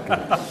time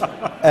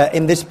lucky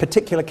in this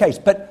particular case.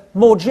 But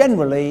more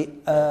generally,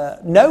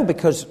 no,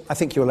 because I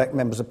think you elect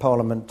members of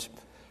Parliament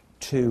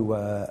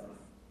to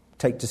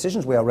take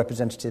decisions. We are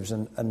representatives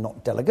and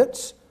not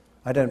delegates.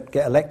 I don't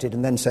get elected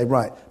and then say,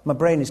 right, my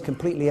brain is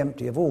completely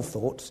empty of all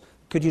thoughts.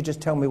 Could you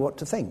just tell me what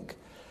to think?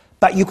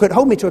 But you could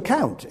hold me to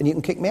account and you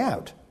can kick me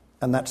out.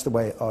 And that's the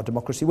way our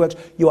democracy works.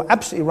 You're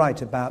absolutely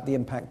right about the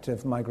impact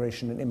of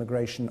migration and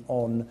immigration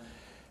on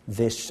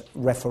this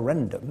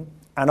referendum.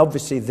 And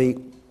obviously the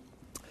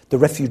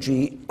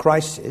refugee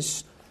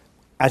crisis,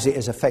 as it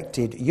has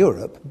affected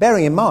Europe,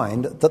 bearing in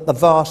mind that the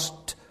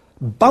vast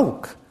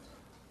bulk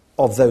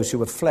of those who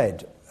have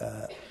fled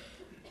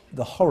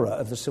the horror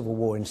of the civil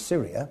war in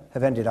Syria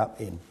have ended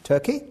up in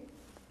Turkey,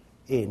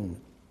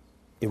 in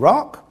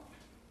Iraq,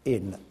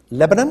 in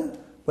Lebanon,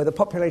 where the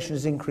population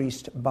has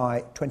increased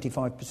by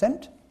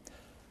 25%.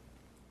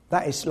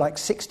 That is like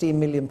 16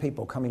 million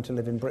people coming to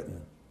live in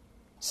Britain.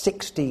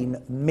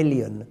 16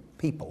 million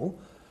people.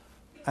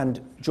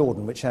 And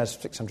Jordan, which has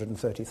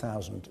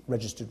 630,000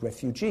 registered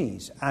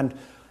refugees. And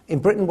in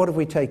Britain, what have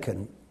we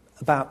taken?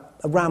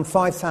 Around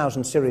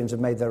 5,000 Syrians have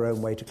made their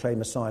own way to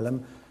claim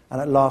asylum.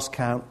 And at last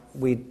count,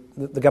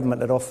 the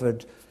government had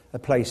offered a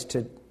place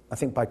to, I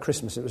think by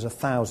Christmas, it was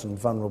 1,000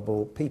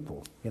 vulnerable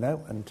people,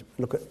 and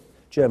look at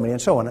Germany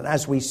and so on. And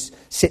as we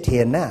sit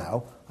here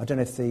now, I don't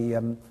know if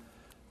the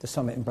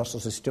summit in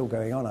Brussels is still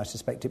going on. I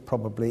suspect it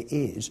probably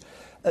is.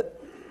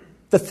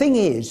 The thing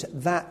is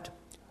that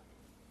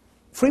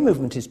free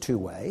movement is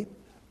two-way.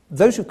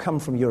 Those who come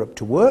from Europe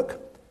to work,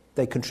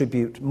 they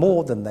contribute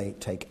more than they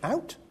take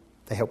out.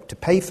 They help to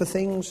pay for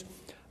things.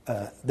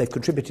 They've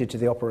contributed to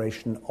the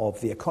operation of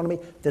the economy.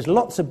 There's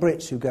lots of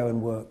Brits who go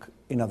and work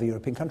in other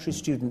European countries,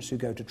 students who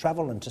go to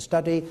travel and to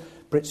study,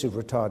 Brits who've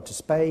retired to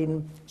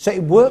Spain. So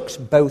it works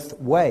both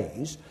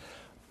ways.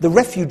 The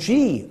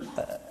refugee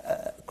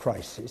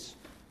crisis,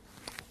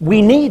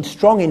 we need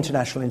strong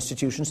international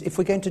institutions if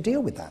we're going to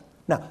deal with that.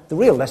 Now, the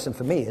real lesson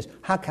for me is,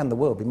 how can the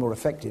world be more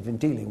effective in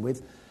dealing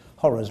with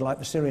horrors like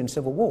the Syrian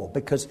civil war?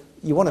 Because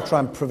you want to try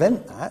and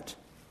prevent that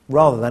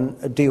rather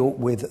than deal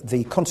with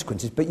the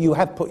consequences. But you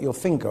have put your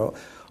finger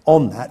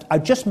on that. I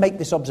just make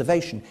this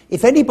observation.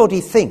 If anybody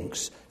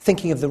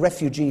thinking of the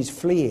refugees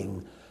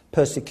fleeing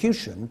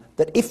persecution,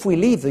 that if we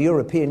leave the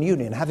European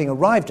Union, having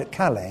arrived at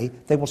Calais,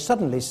 they will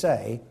suddenly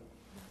say,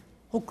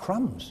 oh,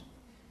 crumbs,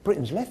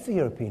 Britain's left the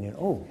European Union.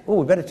 Oh,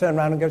 we better turn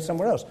around and go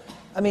somewhere else.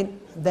 I mean,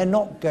 they're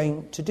not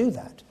going to do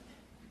that.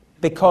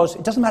 Because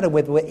it doesn't matter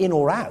whether we're in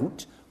or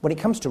out. When it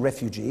comes to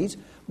refugees,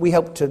 we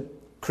helped to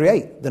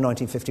create the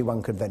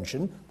 1951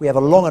 Convention. We have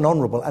a long and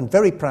honourable and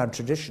very proud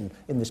tradition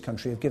in this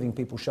country of giving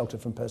people shelter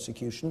from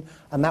persecution,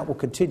 and that will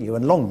continue,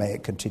 and long may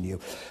it continue.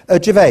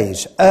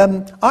 Gervais,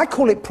 I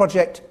call it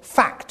Project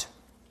Fact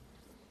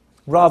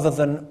rather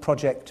than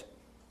Project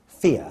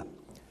Fear,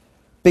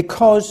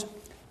 because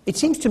it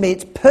seems to me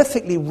it's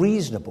perfectly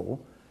reasonable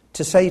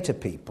to say to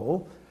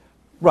people,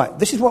 right,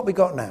 this is what we've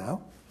got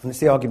now, and it's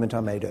the argument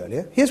I made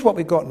earlier, here's what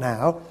we've got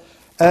now.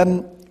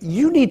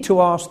 You need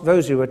to ask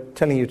those who are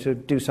telling you to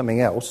do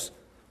something else,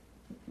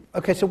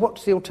 okay, so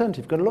what's the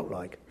alternative going to look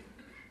like?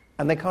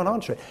 And they can't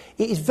answer it.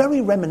 It is very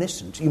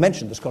reminiscent, you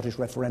mentioned the Scottish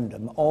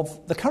referendum,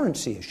 of the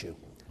currency issue.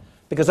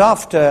 Because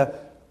after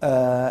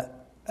the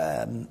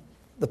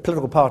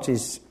political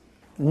parties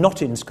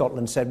not in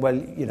Scotland said, well,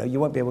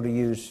 you won't be able to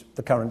use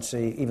the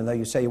currency even though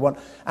you say you want,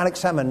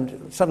 Alex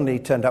Salmond suddenly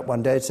turned up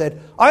one day and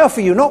said, I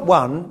offer you not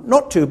one,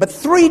 not two, but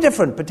 3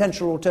 different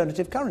potential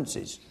alternative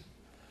currencies.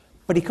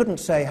 But he couldn't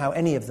say how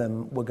any of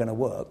them were going to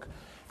work.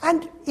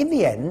 And in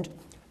the end,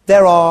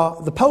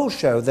 the polls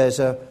show there's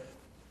a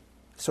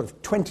sort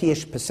of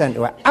 20-ish%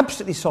 who are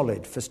absolutely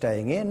solid for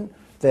staying in.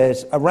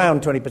 There's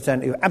around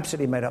 20% who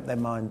absolutely made up their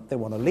mind they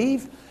want to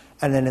leave.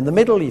 And then in the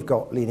middle, you've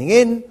got leaning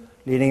in,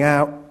 leaning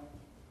out,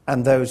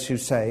 and those who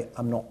say,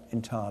 I'm not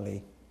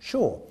entirely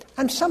sure.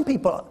 And some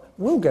people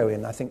will go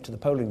in, I think, to the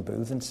polling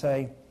booth and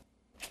say,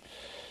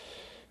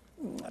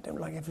 I don't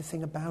like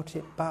everything about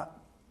it, but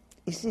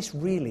is this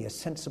really a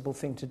sensible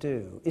thing to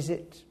do? Is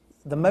it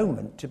the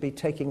moment to be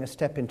taking a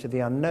step into the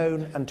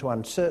unknown and to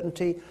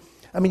uncertainty?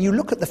 I mean, you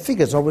look at the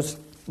figures. I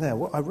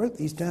wrote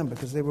these down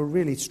because they were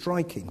really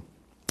striking.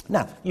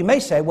 Now, you may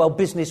say, well,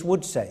 business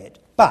would say it,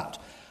 but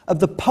of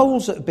the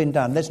polls that have been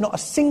done, there's not a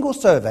single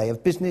survey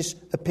of business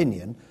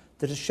opinion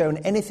that has shown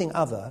anything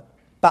other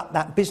but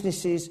that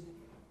businesses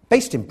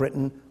based in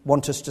Britain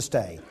want us to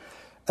stay.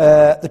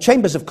 The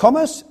Chambers of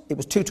Commerce, it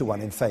was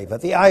 2-1 in favour.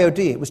 The IOD,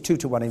 it was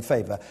 2-1 in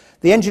favour.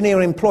 The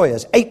engineer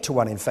employers,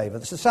 8-1 in favour.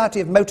 The Society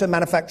of Motor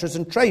Manufacturers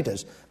and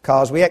Traders,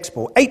 cars we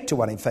export,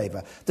 8-1 in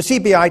favour. The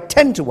CBI,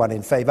 10-1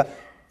 in favour.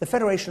 The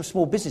Federation of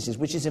Small Businesses,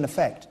 which is in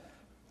effect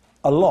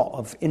a lot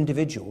of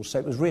individuals, so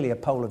it was really a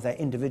poll of their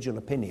individual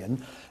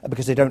opinion,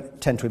 because they don't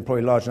tend to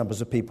employ large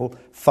numbers of people,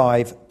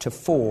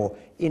 5-4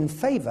 in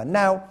favour.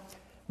 Now,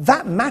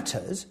 that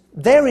matters.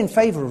 They're in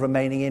favour of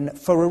remaining in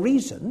for a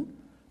reason,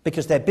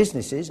 because they're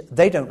businesses,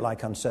 they don't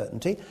like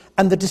uncertainty,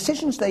 and the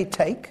decisions they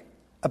take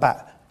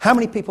about how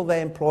many people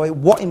they employ,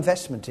 what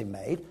investment is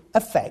made,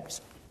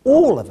 affects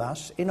all of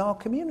us in our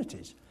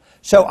communities.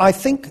 So I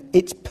think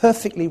it's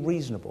perfectly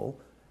reasonable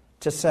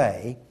to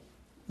say,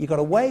 you've got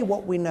to weigh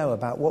what we know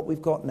about what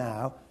we've got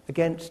now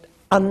against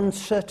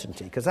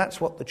uncertainty, because that's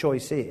what the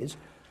choice is,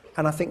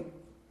 and I think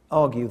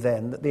argue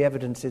then that the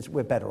evidence is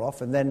we're better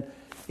off, and then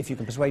if you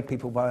can persuade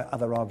people by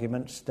other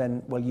arguments,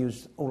 then we'll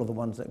use all of the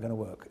ones that are going to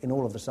work, in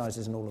all of the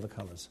sizes and all of the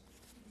colours.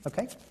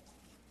 Okay?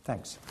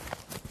 Thanks.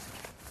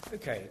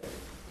 Okay.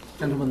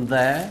 Gentleman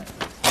there,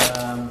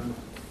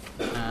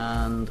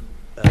 and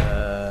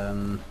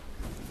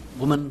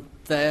woman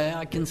there,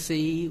 I can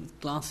see, with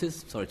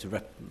glasses. Sorry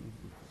to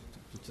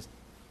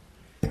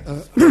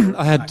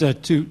I had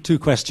two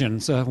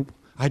questions.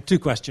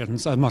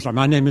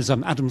 My name is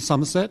Adam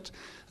Somerset.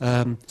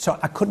 So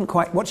I couldn't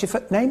quite... What's your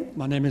name?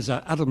 My name is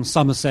Adam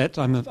Somerset.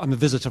 I'm a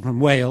visitor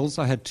from Wales.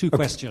 I had two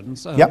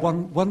questions. Yep.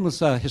 One was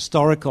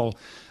historical.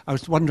 I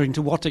was wondering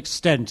to what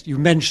extent... You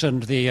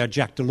mentioned the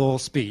Jacques Delors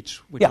speech,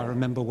 which I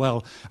remember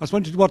well. I was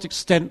wondering to what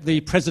extent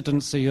the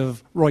presidency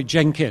of Roy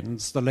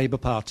Jenkins, the Labour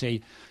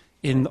Party,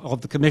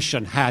 of the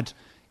Commission, had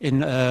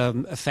in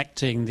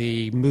affecting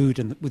the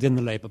mood within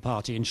the Labour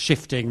Party and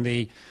shifting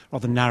the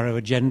rather narrow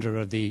agenda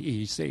of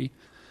the EEC.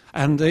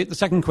 And the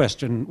second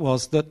question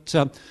was that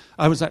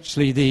I was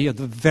actually the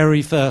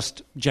very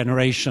first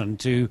generation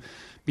to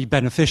be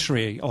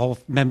beneficiary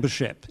of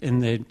membership. In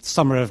the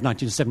summer of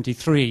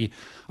 1973,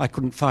 I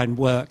couldn't find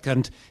work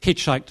and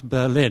hitchhiked to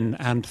Berlin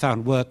and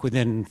found work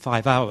within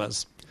 5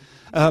 hours.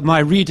 My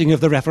reading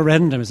of the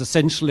referendum is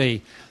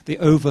essentially the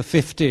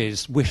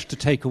over-50s wish to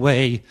take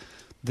away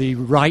the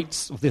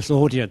rights of this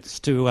audience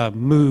to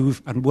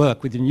move and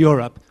work within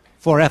Europe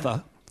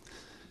forever,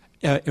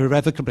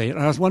 irrevocably. And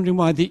I was wondering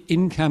why the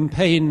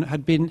In-campaign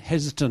had been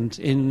hesitant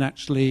in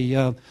actually,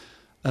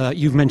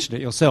 you've mentioned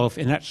it yourself,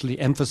 in actually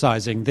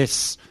emphasising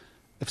this,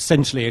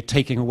 essentially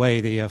taking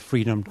away the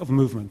freedom of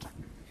movement.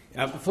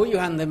 Before you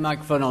hand the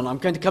microphone on, I'm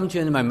going to come to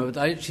you in a moment,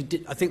 but I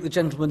think the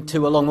gentleman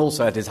too along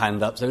also had his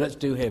hand up, so let's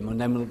do him,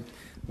 and then we'll...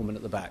 Woman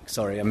at the back,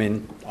 sorry,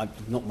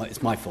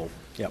 it's my fault.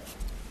 Yep.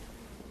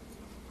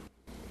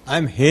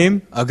 I'm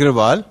Hem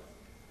Agrawal,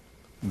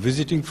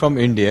 visiting from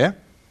India.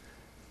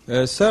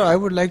 Sir, I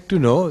would like to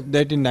know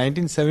that in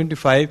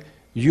 1975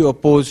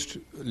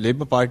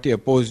 Labour Party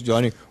opposed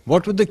joining.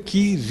 What were the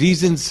key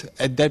reasons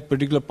at that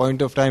particular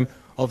point of time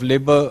of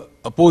Labour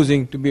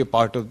opposing to be a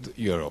part of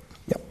Europe?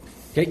 Yep.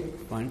 Okay,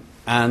 fine.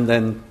 And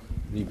then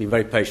you've been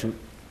very patient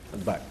at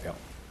the back. Yep.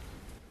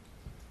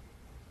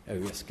 Oh,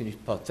 yes, can you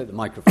take the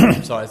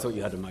microphone? Sorry, I thought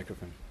you had a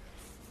microphone.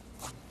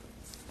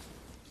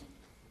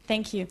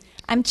 Thank you.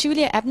 I'm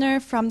Julia Ebner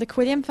from the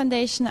Quilliam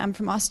Foundation. I'm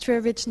from Austria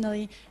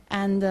originally,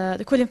 and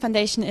the Quilliam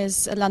Foundation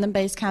is a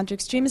London-based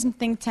counter-extremism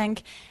think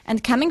tank.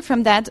 And coming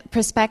from that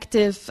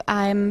perspective,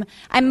 I'm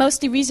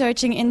mostly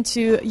researching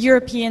into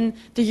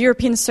the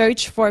European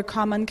search for a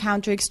common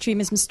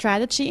counter-extremism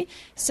strategy.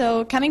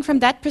 So coming from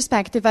that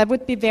perspective, I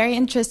would be very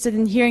interested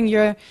in hearing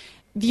your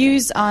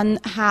views on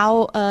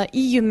how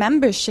EU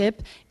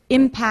membership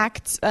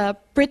impacts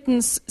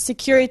Britain's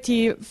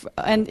security,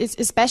 and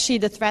especially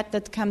the threat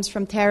that comes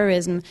from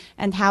terrorism,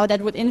 and how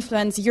that would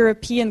influence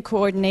European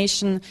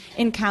coordination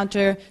in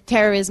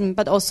counter-terrorism,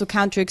 but also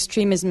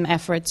counter-extremism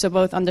efforts, so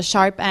both on the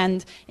sharp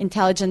end,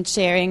 intelligence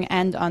sharing,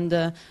 and on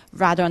the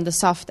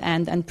soft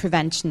end and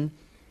prevention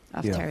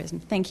of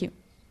terrorism. Thank you.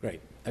 Great.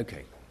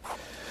 Okay.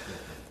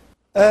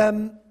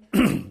 Well,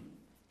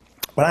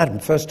 Adam,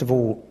 first of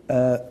all,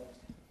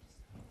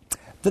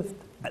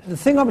 the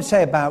thing I would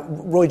say about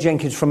Roy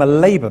Jenkins from a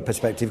Labour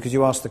perspective, because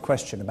you asked the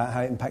question about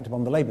how it impacted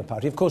on the Labour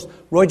Party, of course,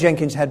 Roy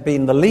Jenkins had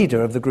been the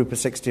leader of the Group of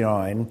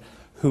 69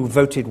 who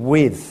voted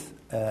with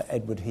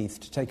Edward Heath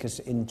to take us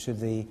into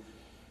the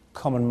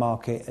common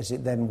market as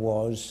it then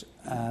was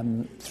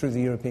through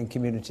the European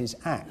Communities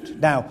Act.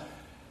 Now,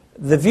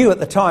 the view at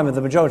the time of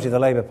the majority of the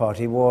Labour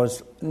Party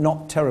was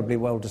not terribly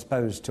well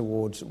disposed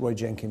towards Roy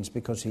Jenkins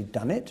because he'd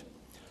done it.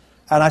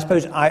 And I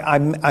suppose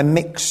I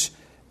mix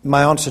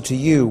my answer to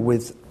you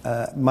with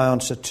my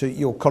answer to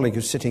your colleague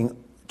who's sitting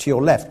to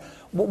your left.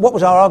 What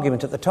was our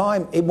argument at the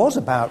time? It was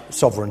about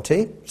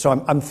sovereignty, so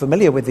I'm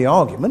familiar with the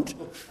argument.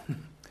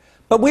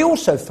 But we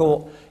also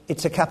thought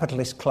it's a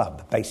capitalist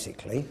club,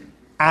 basically.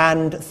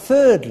 And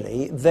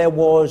thirdly, there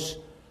was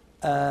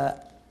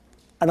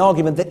an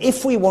argument that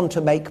if we want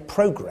to make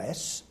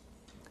progress,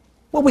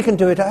 well, we can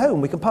do it at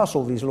home. We can pass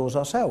all these laws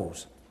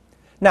ourselves.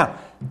 Now,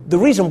 the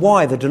reason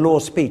why the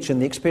Delors speech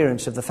and the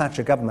experience of the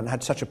Thatcher government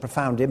had such a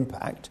profound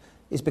impact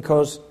is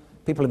because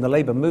people in the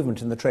Labour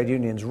movement and the trade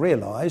unions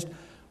realised,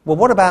 well,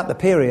 what about the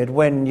period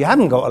when you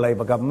haven't got a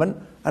Labour government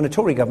and a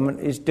Tory government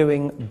is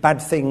doing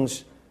bad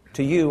things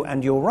to you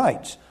and your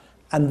rights?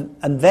 And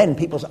then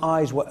people's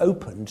eyes were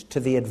opened to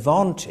the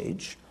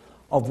advantage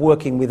of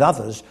working with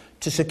others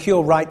to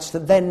secure rights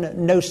that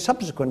then no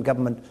subsequent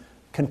government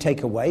can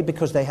take away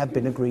because they have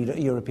been agreed at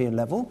a European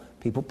level,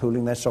 people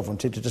pooling their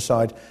sovereignty to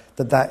decide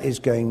that that is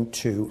going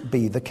to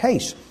be the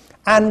case.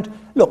 And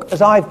look,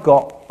 as I've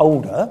got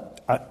older,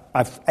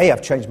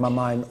 I've changed my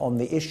mind on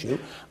the issue.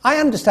 I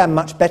understand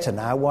much better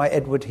now why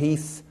Edward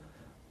Heath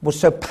was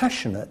so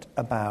passionate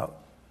about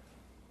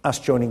us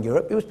joining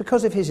Europe. It was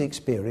because of his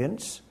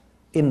experience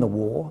in the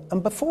war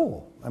and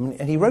before. I mean,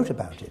 and he wrote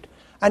about it.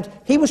 And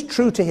he was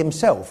true to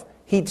himself.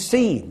 He'd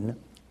seen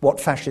what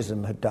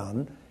fascism had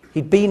done.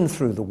 He'd been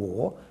through the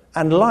war.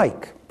 And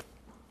like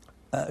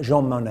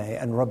Jean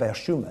Monnet and Robert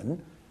Schuman,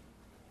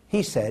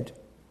 he said,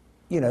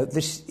 you know,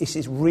 this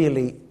is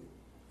really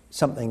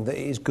something that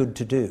is good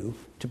to do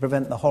to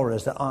prevent the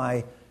horrors that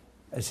I,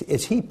 as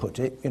he put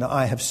it, you know,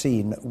 I have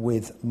seen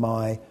with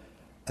my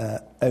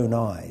own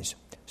eyes.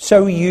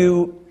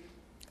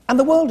 And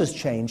the world has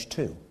changed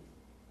too.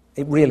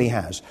 It really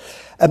has.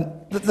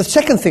 The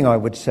second thing I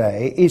would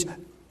say is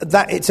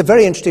that it's a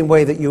very interesting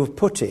way that you've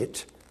put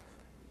it,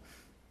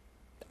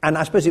 and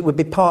I suppose it would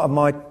be part of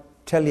my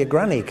Tell Your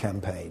Granny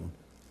campaign,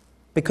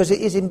 because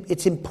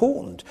it's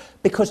important.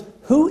 Because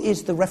who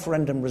is the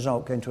referendum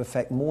result going to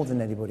affect more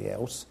than anybody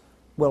else?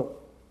 Well,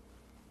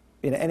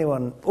 you know,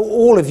 anyone,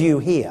 all of you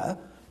here,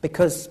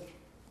 because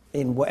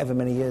in whatever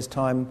many years'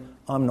 time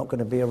I'm not going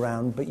to be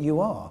around, but you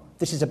are.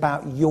 This is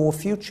about your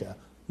future,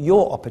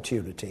 your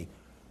opportunity,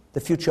 the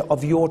future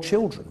of your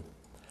children.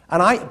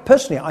 And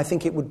I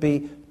think it would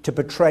be to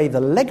betray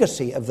the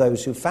legacy of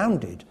those who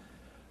founded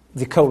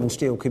the coal and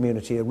steel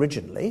community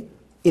originally,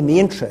 in the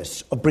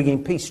interests of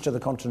bringing peace to the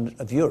continent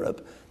of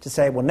Europe, to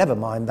say, well, never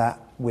mind that,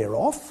 we're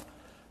off.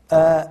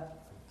 And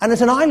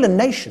as an island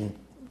nation,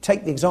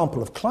 take the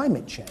example of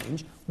climate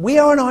change, we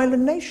are an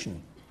island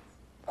nation.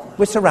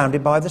 We're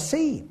surrounded by the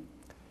sea.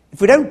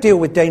 If we don't deal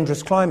with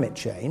dangerous climate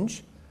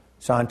change,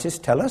 scientists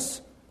tell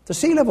us, the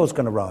sea level's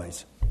going to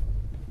rise.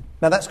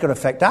 Now, that's going to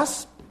affect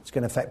us. It's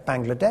going to affect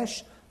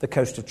Bangladesh, the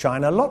coast of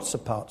China, lots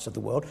of parts of the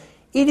world.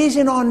 It is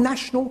in our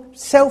national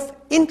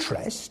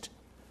self-interest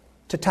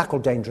to tackle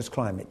dangerous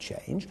climate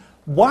change.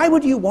 Why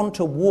would you want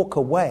to walk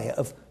away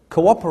of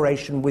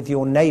cooperation with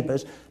your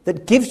neighbours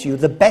that gives you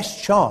the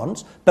best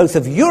chance, both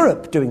of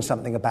Europe doing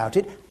something about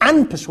it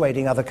and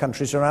persuading other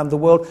countries around the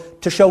world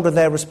to shoulder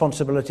their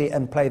responsibility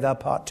and play their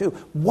part too?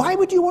 Why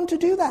would you want to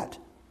do that?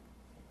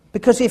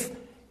 Because if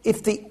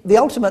the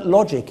ultimate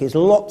logic is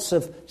lots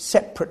of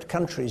separate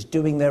countries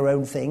doing their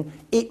own thing,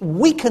 it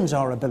weakens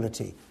our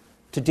ability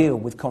to deal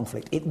with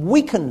conflict. It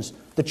weakens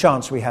the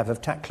chance we have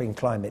of tackling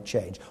climate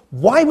change.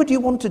 Why would you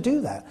want to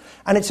do that?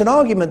 And it's an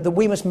argument that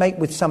we must make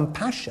with some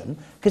passion,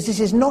 because this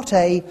is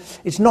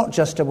it's not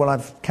just well,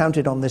 I've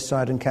counted on this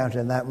side and counted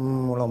on that,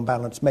 well, on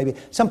balance, maybe.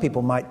 Some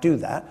people might do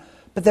that.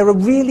 But there are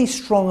really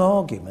strong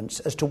arguments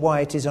as to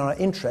why it is our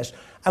interest,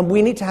 and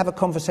we need to have a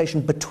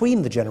conversation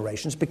between the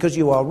generations, because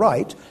you are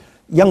right,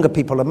 younger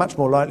people are much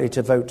more likely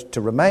to vote to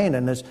remain,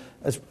 and as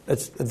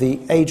the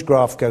age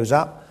graph goes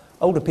up,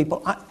 older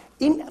people...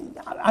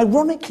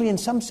 ironically, in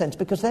some sense,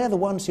 because they're the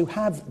ones who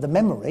have the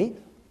memory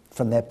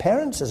from their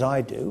parents, as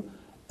I do,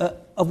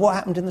 of what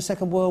happened in the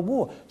Second World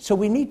War. So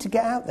we need to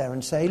get out there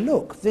and say,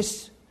 look,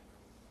 this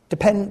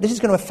is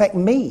going to affect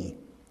me.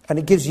 And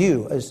it gives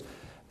you, as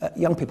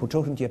young people,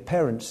 talking to your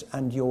parents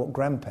and your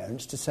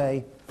grandparents, to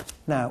say,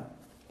 now,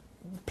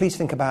 please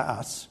think about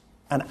us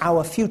and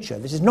our future.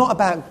 This is not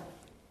about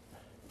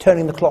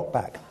turning the clock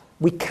back.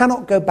 We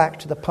cannot go back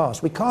to the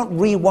past. We can't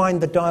rewind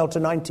the dial to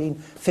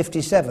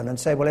 1957 and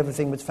say, well,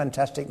 everything was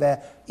fantastic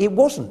there. It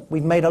wasn't.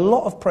 We've made a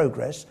lot of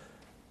progress,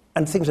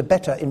 and things are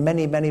better in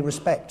many, many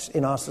respects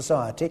in our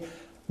society.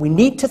 We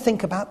need to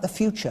think about the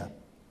future.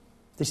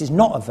 This is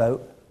not a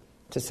vote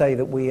to say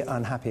that we are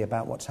unhappy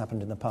about what's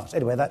happened in the past.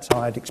 Anyway, that's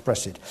how I'd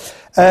express it.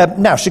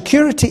 Now,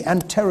 security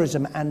and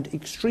terrorism and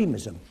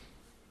extremism.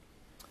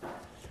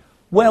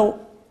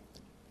 Well,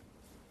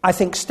 I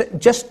think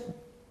just...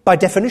 by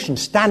definition,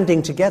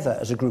 standing together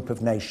as a group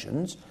of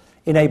nations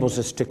enables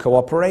us to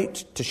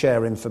cooperate, to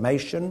share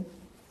information.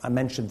 I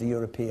mentioned the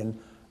European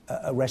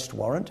arrest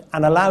warrant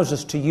and allows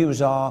us to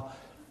use our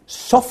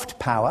soft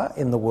power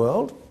in the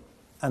world,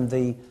 and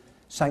the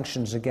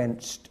sanctions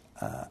against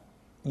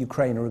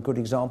Ukraine are a good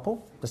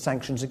example. The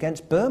sanctions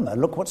against Burma.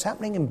 Look what's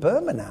happening in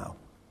Burma now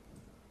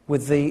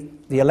with the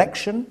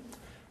election.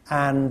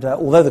 And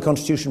although the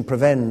Constitution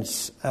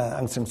prevents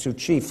Aung San Suu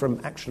Kyi from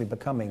actually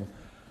becoming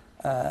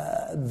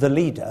the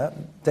leader,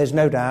 there's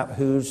no doubt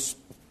who's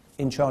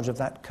in charge of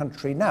that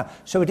country now.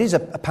 So it is a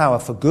power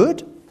for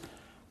good.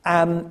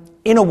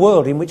 In a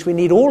world in which we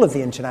need all of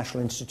the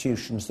international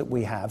institutions that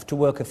we have to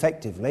work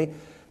effectively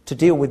to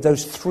deal with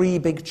those three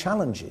big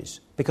challenges.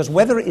 Because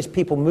whether it is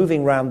people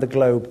moving around the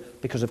globe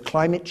because of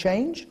climate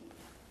change,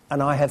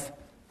 and I have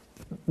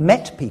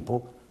met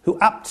people who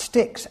upped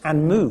sticks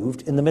and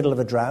moved in the middle of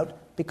a drought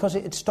because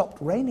it had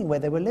stopped raining where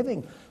they were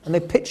living. And they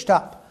pitched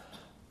up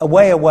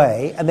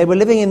away, and they were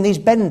living in these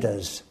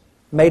benders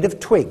made of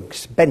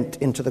twigs bent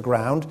into the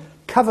ground,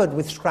 covered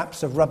with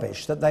scraps of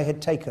rubbish that they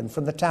had taken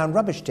from the town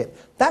rubbish tip.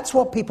 That's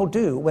what people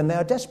do when they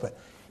are desperate.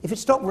 If it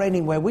stopped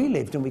raining where we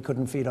lived and we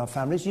couldn't feed our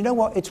families, you know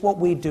what? It's what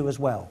we do as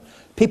well.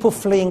 People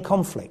fleeing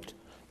conflict.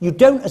 You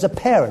don't, as a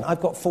parent, I've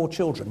got 4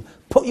 children,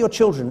 put your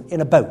children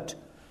in a boat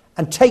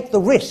and take the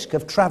risk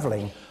of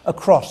travelling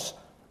across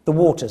the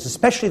waters,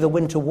 especially the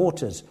winter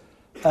waters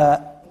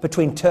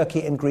between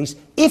Turkey and Greece,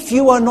 if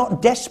you are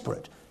not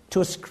desperate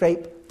to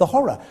escape the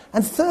horror.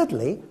 And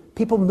thirdly,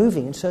 people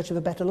moving in search of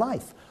a better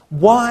life.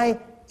 Why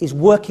is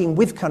working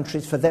with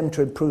countries for them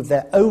to improve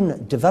their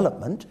own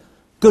development,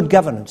 good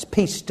governance,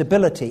 peace,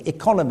 stability,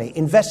 economy,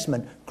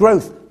 investment,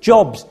 growth,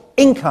 jobs,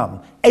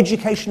 income,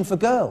 education for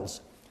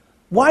girls?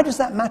 Why does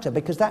that matter?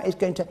 Because that is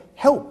going to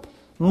help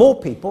more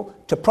people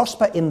to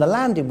prosper in the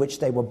land in which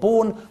they were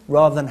born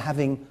rather than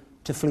having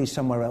to flee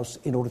somewhere else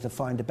in order to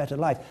find a better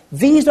life.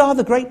 These are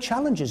the great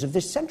challenges of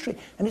this century,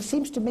 and it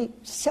seems to me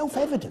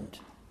self-evident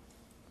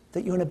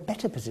that you're in a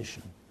better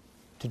position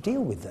to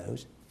deal with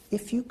those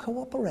if you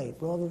cooperate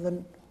rather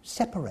than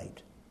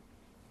separate.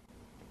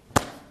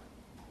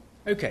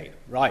 Okay,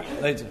 right,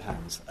 loads of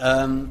hands.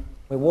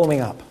 We're warming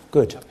up.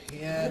 Good. Up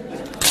here,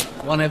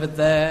 one over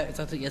there. Is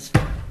that it? Yes.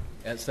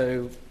 Yeah,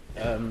 so,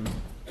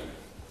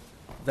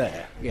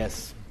 there,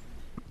 yes.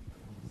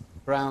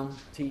 Brown,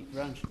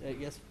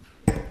 yes.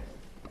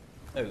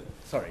 Oh,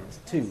 sorry, it's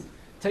 2.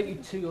 Take you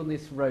 2 on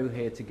this row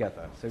here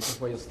together. So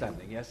just where you're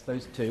standing, yes,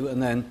 those 2,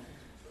 and then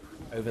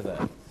over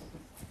there.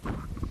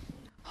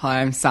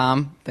 Hi, I'm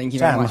Sam. Thank you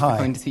very much hi. for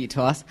coming to speak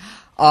to us.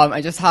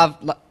 I just have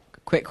a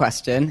quick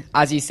question.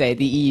 As you say,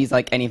 the EU is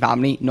like any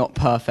family, not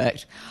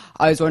perfect.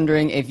 I was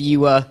wondering if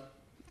you were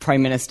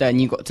Prime Minister and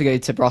you got to go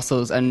to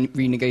Brussels and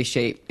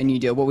renegotiate a new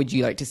deal, what would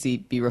you like to see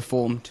be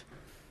reformed?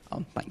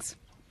 Thanks.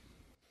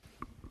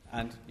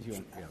 And if you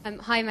want, yeah.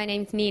 Hi, my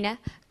name's Nina.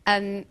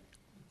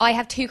 I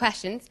have 2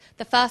 questions.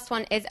 The first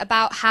one is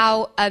about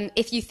how,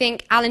 if you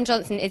think Alan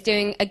Johnson is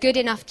doing a good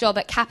enough job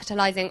at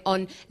capitalising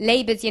on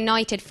Labour's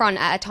united front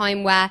at a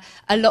time where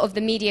a lot of the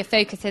media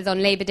focuses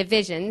on Labour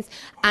divisions,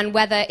 and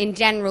whether in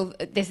general,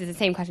 this is the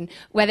same question,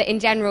 whether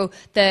in general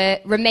the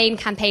Remain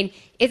campaign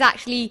is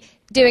actually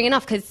doing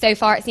enough, because so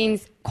far it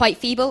seems quite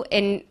feeble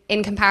in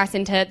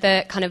comparison to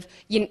the kind of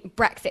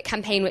Brexit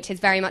campaign, which is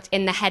very much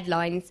in the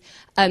headlines,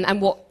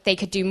 and what they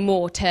could do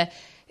more to...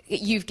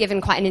 You've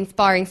given quite an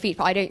inspiring speech,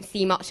 but I don't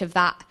see much of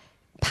that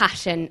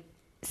passion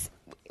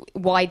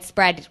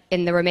widespread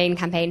in the Remain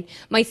campaign.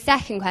 My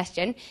second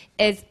question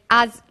is,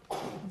 as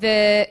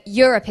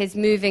Europe is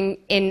moving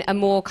in a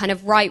more kind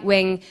of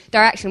right-wing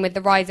direction with the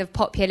rise of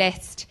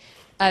populist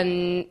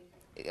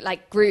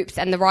groups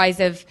and the rise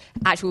of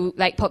actual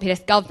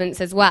populist governments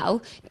as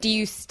well, do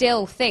you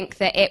still think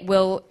that it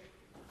will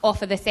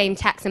offer the same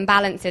checks and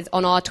balances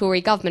on our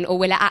Tory government, or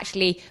will it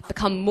actually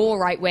become more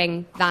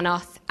right-wing than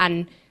us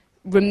and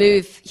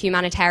remove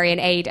humanitarian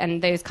aid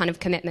and those kind of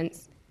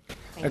commitments?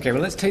 Okay,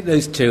 well, let's take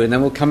those 2, and then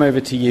we'll come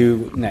over to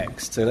you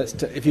next. So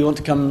if you want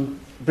to come,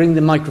 bring the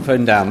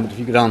microphone down, but if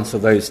you could answer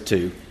those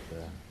 2.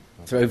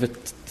 So over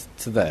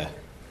to there.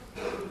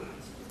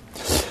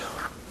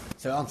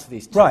 So answer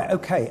these 2. Right,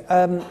 okay.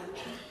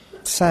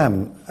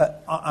 Sam,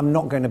 I'm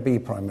not going to be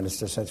Prime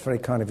Minister, so it's very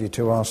kind of you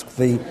to ask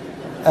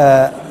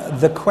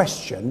the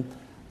question.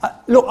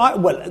 Look, I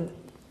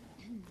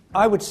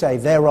would say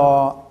there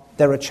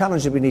are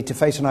challenges we need to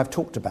face, and I've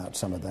talked about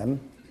some of them,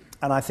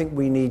 and I think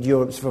we need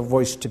Europe's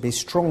voice to be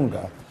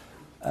stronger,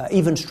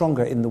 even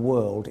stronger in the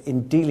world,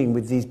 in dealing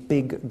with these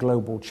big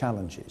global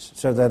challenges.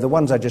 So they're the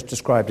ones I just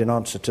described in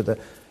answer to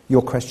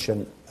your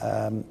question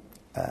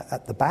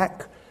at the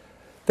back.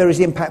 There is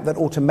the impact that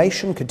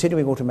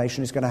continuing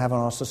automation, is going to have on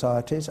our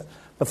societies.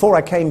 Before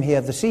I came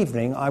here this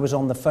evening, I was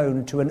on the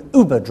phone to an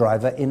Uber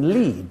driver in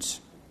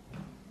Leeds,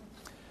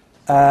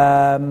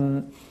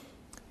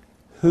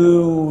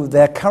 who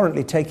they're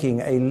currently taking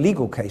a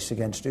legal case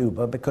against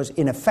Uber because,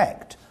 in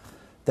effect,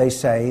 they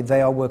say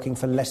they are working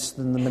for less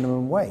than the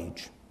minimum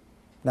wage.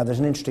 Now, there's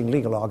an interesting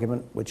legal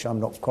argument, which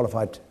I'm not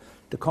qualified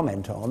to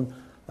comment on,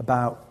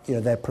 about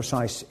their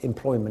precise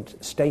employment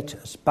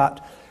status.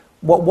 But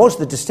what was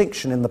the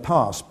distinction in the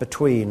past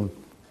between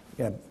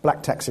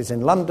black taxis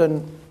in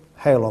London,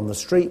 hail on the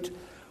street,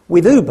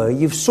 With Uber,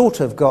 you've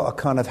sort of got a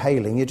kind of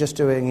hailing. You're just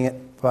doing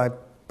it by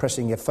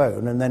pressing your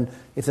phone, and then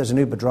if there's an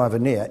Uber driver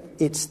near,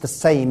 it's the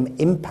same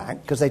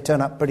impact because they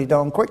turn up pretty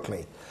darn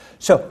quickly.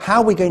 So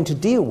how are we going to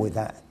deal with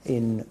that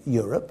in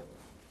Europe?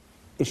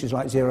 Issues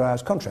like 0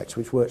 hours contracts,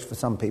 which works for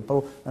some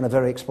people and are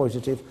very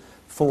exploitative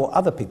for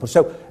other people.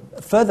 So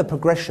further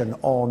progression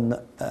on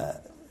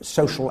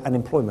social and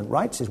employment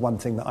rights is one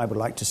thing that I would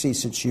like to see,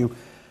 since you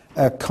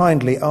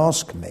kindly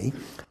asked me.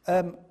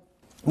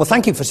 Well,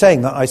 thank you for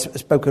saying that. I've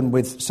spoken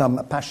with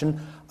some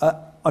passion.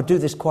 I do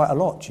this quite a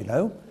lot, you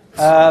know,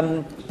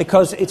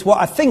 because it's what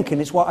I think and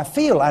it's what I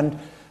feel, and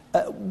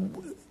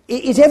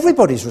it's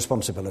everybody's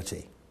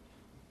responsibility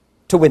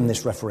to win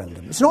this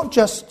referendum. It's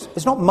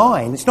not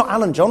mine, it's not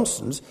Alan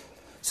Johnson's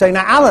saying,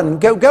 now, Alan,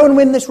 go and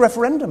win this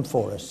referendum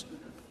for us.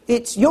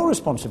 It's your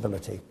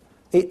responsibility.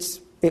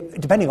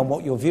 Depending on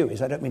what your view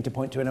is. I don't mean to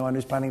point to anyone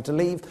who's planning to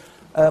leave.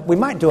 We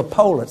might do a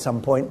poll at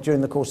some point during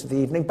the course of the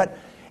evening, but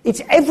it's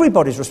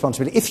everybody's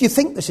responsibility. If you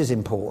think this is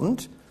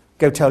important,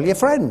 go tell your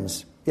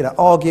friends. You know,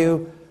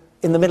 argue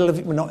in the middle of,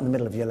 well, not in the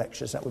middle of your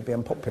lectures, that would be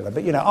unpopular,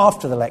 but, you know,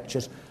 after the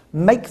lectures,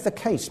 make the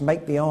case,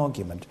 make the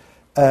argument.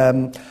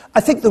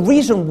 I think the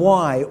reason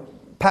why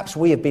perhaps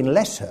we have been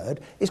less heard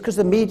is because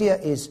the media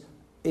is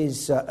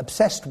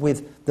obsessed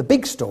with the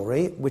big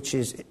story, which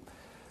is,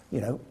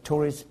 you know,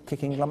 Tories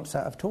kicking lumps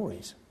out of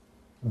Tories.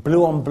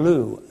 Blue on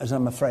blue, as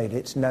I'm afraid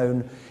it's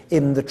known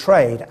in the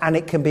trade, and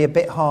it can be a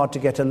bit hard to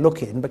get a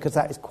look in because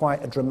that is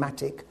quite a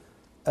dramatic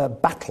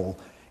battle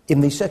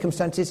in these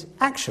circumstances,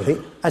 actually,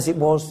 as it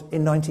was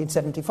in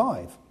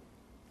 1975.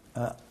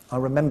 I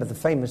remember the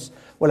famous,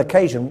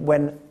 occasion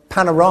when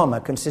Panorama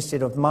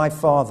consisted of my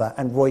father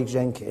and Roy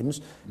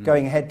Jenkins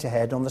going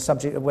head-to-head on the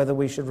subject of whether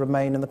we should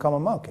remain in the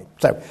common market.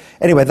 So,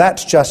 anyway,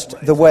 that's just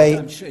the way...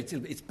 I'm sure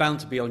it's bound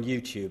to be on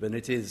YouTube, and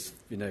it is,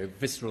 you know,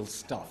 visceral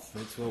stuff.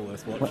 It's all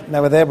worth watching.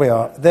 Well, there we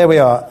are. There we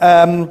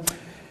are.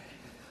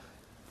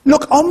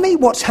 Look, on me,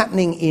 what's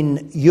happening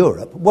in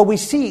Europe? Well, we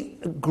see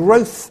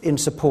growth in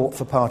support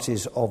for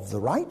parties of the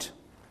right,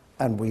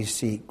 and we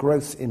see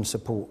growth in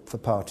support for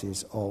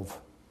parties of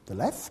the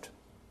left.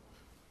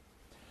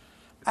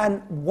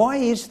 And why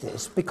is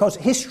this? Because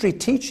history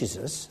teaches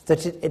us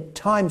that at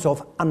times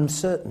of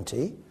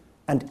uncertainty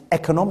and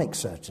economic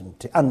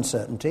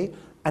uncertainty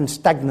and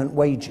stagnant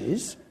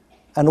wages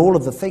and all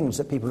of the things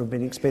that people have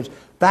been experiencing,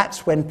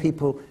 that's when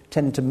people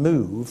tend to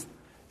move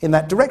in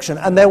that direction.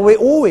 And there will be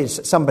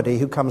always somebody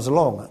who comes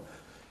along,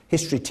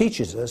 history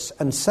teaches us,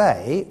 and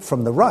say,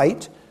 from the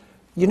right,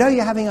 you know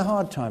you're having a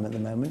hard time at the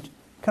moment.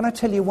 Can I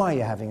tell you why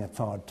you're having a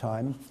hard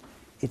time?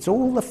 It's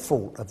all the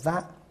fault of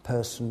that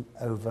person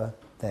over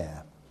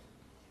there.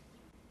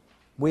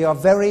 We are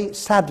very,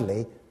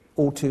 sadly,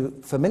 all too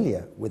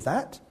familiar with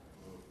that.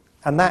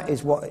 And that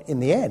is what, in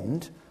the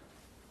end,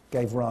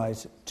 gave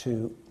rise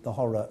to the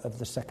horror of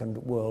the Second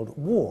World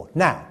War.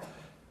 Now,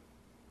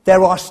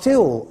 there are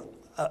still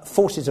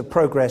forces of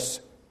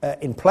progress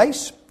in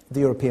place.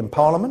 The European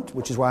Parliament,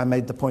 which is why I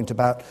made the point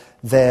about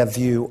their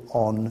view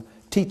on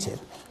TTIP.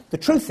 The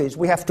truth is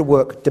we have to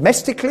work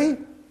domestically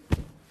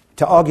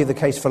to argue the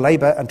case for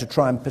Labour and to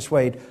try and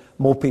persuade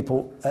more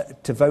people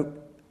to vote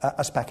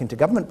us back into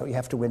government, but we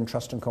have to win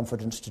trust and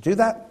confidence to do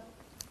that.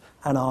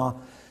 And our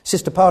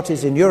sister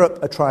parties in Europe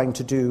are trying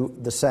to do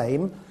the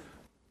same.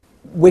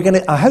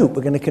 I hope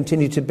we're going to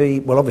continue to be,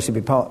 well, obviously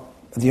be part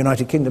of the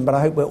United Kingdom, but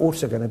I hope we're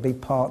also going to be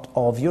part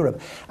of Europe.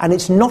 And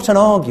it's not an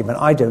argument,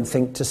 I don't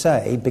think, to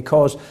say,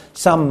 because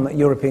some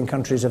European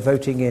countries are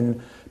voting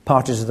in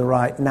parties of the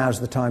right, now's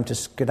the time to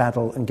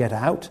skedaddle and get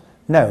out.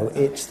 No,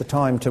 it's the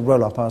time to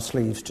roll up our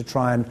sleeves to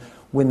try and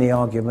win the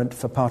argument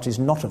for parties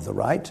not of the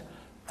right,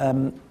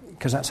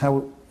 because that's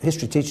how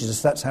history teaches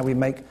us, that's how we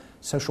make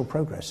social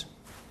progress.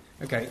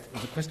 OK,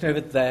 there's a question over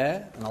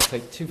there, and I'll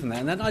take two from there.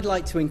 And then I'd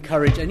like to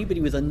encourage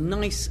anybody with a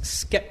nice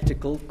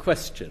sceptical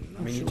question.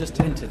 I mean, you just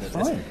hinted at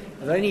this.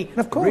 Are there any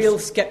real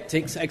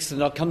sceptics?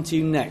 Excellent, I'll come to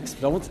you next.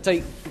 But I want to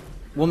take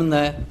a woman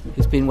there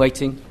who's been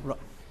waiting.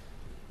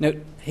 No,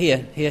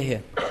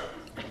 here.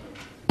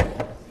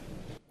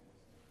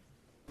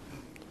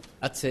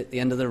 That's it, the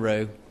end of the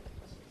row.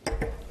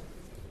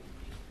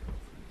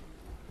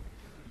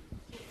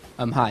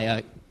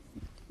 Hi,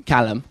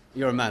 Callum.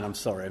 You're a man, I'm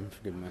sorry.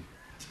 Forgive me.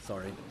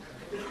 Sorry.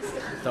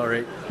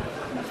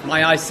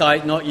 My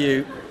eyesight, not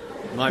you.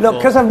 Look,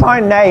 because of my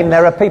name,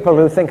 there are people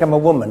who think I'm a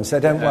woman, so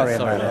don't worry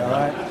about it,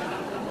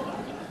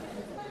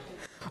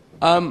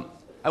 all right?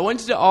 I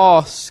wanted to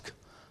ask,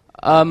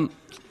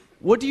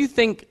 what do you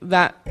think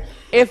that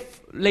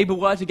if Labour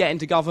were to get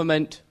into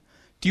government,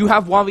 do you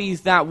have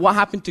worries that what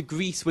happened to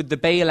Greece with the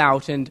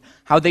bailout and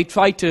how they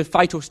tried to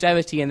fight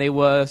austerity and they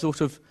were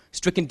sort of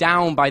stricken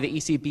down by the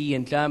ECB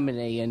in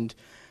Germany and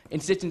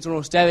insistence on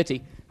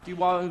austerity? Do you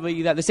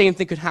worry that the same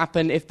thing could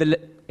happen if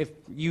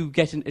you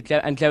get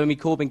and Jeremy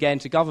Corbyn get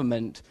into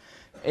government?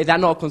 Is that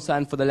not a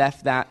concern for the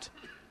left that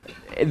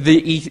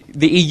the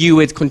EU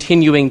is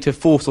continuing to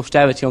force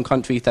austerity on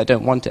countries that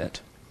don't want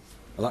it?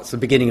 Well, that's the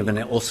beginning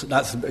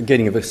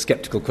of a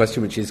sceptical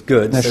question, which is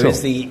good. No, so sure.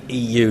 is the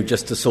EU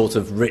just a sort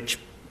of rich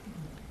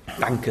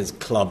bankers'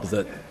 club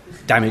that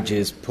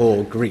damages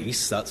poor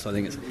Greece. I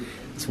think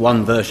it's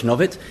one version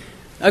of it.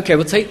 Okay,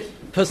 we'll take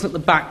the person at the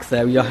back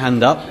there with your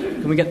hand up.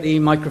 Can we get the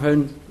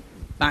microphone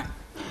back?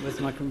 Where's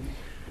the microphone?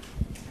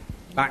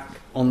 Back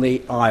on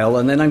the aisle,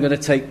 and then I'm going to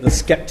take the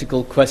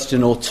sceptical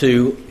question or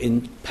two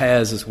in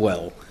pairs as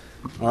well.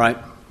 All right.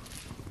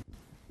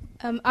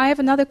 I have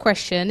another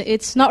question.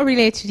 It's not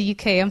related to the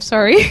UK, I'm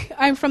sorry.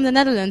 I'm from the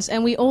Netherlands,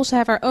 and we also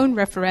have our own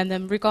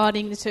referendum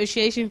regarding the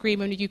association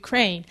agreement with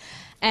Ukraine.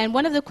 And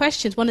one of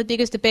the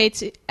biggest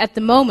debates at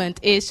the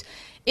moment is,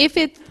 if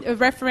it's a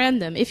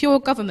referendum, if you're a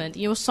government,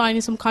 you're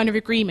signing some kind of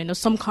agreement or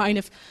some kind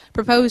of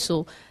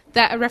proposal,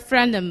 that a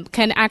referendum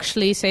can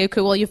actually say,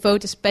 okay, well, your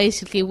vote is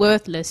basically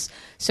worthless,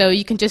 so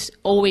you can just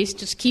always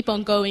just keep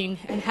on going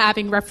and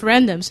having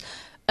referendums.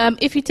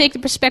 If you take the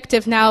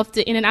perspective now of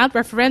the in-and-out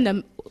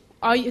referendum,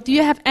 do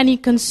you have any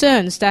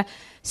concerns that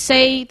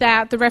say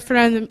that the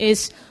referendum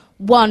is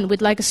won with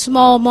like a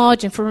small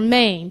margin for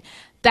Remain,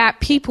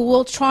 that people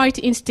will try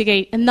to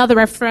instigate another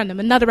referendum,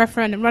 and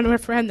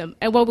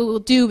what we will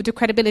do with the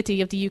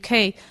credibility of the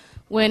UK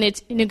when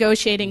it's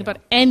negotiating about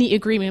any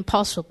agreement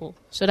possible?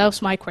 So that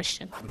was my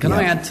question. Can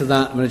I add to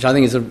that, which I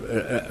think is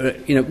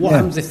what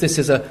happens if this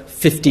is a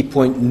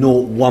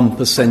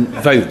 50.01%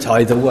 vote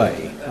either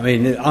way? I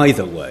mean,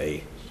 either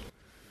way.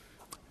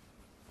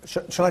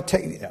 Shall I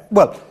take?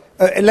 Well,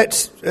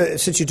 let's.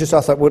 Since you just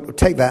asked that, we'll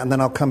take that, and then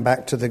I'll come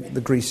back to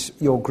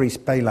your Greece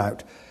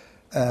bailout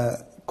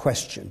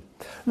question.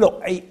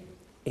 Look,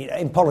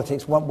 in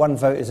politics, one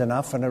vote is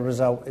enough, and a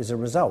result is a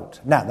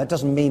result. Now, that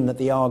doesn't mean that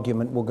the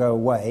argument will go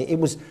away. It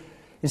was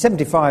in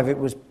 '75. It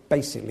was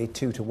basically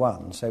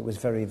 2-1, so it was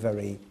very,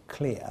 very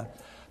clear.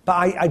 But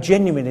I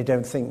genuinely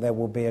don't think there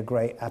will be a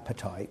great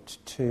appetite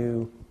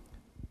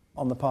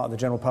on the part of the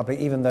general public,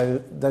 even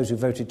though those who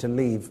voted to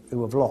leave,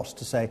 who have lost,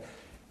 to say,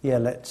 yeah,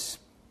 let's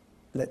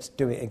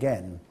do it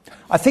again.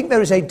 I think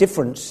there is a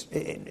difference,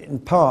 in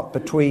part,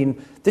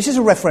 between this is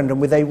a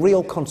referendum with a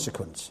real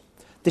consequence.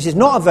 This is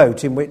not a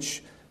vote in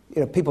which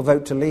people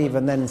vote to leave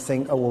and then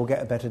think, oh, we'll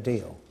get a better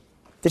deal.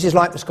 This is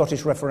like the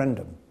Scottish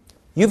referendum.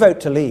 You vote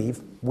to leave,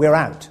 we're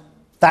out.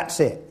 That's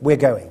it, we're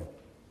going.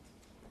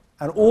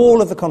 And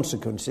all of the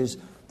consequences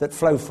that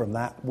flow from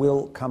that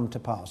will come to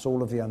pass,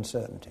 all of the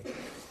uncertainty.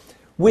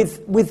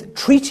 With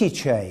treaty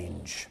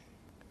change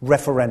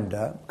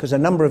referenda, because a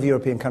number of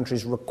European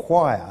countries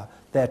require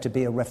there to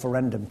be a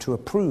referendum to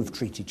approve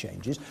treaty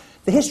changes,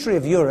 the history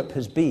of Europe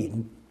has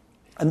been,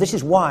 and this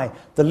is why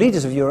the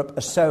leaders of Europe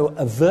are so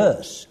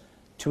averse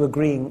to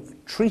agreeing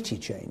treaty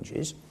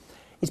changes,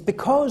 is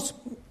because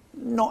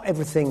not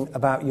everything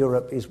about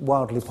Europe is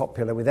wildly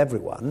popular with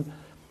everyone.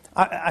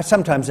 I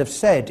sometimes have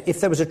said,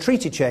 if there was a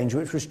treaty change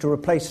which was to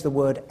replace the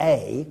word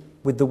a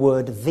with the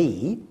word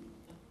the,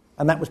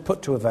 and that was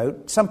put to a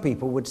vote, some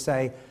people would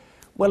say,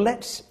 well,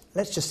 let's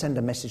just send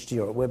a message to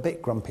Europe. We're a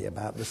bit grumpy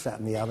about this, that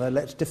and the other.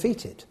 Let's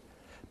defeat it.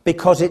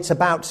 Because it's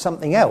about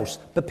something else.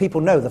 But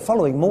people know the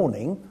following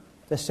morning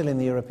they're still in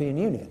the European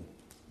Union.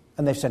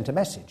 And they've sent a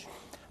message.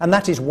 And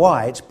that is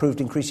why it's proved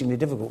increasingly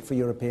difficult for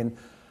European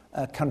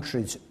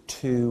countries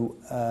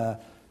to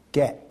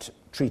get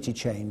treaty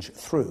change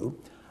through.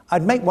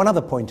 I'd make one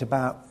other point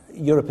about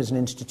Europe as an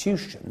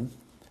institution,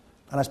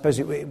 and I suppose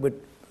it would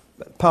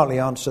partly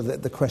answer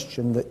the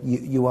question that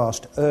you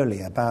asked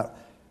earlier about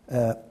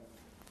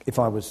if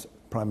I was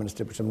Prime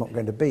Minister, which I'm not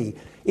going to be,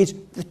 is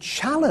the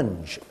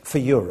challenge for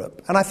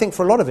Europe, and I think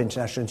for a lot of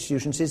international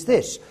institutions, is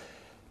this.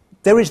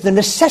 There is the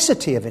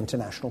necessity of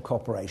international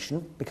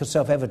cooperation, because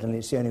self-evidently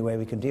it's the only way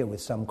we can deal with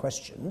some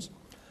questions,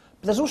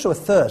 but there's also a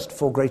thirst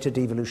for greater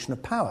devolution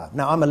of power.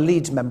 Now, I'm a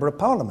Leeds Member of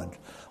Parliament.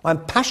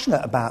 I'm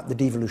passionate about the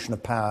devolution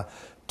of power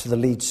to the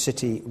Leeds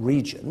City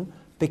region,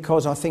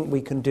 because I think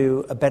we can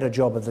do a better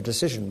job of the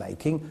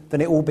decision-making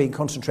than it all being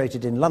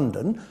concentrated in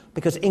London,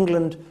 because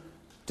England,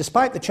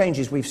 despite the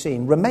changes we've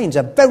seen, remains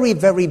a very,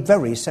 very,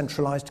 very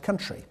centralised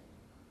country.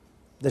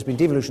 There's been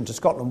devolution to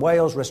Scotland,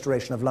 Wales,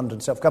 restoration of London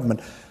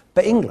self-government,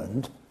 but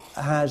England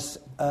has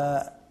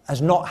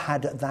not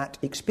had that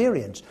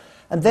experience.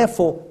 And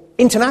therefore,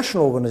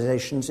 international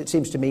organisations, it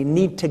seems to me,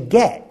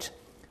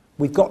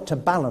 we've got to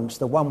balance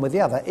the one with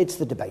the other. It's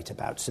the debate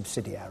about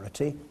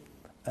subsidiarity,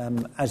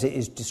 as it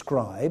is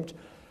described,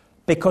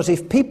 because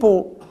if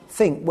people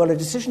think, well, a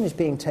decision is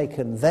being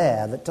taken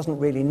there that doesn't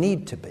really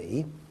need to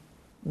be,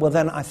 well,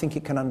 then I think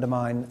it can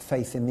undermine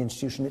faith in the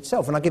institution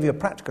itself. And I'll give you a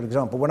practical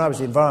example. When I was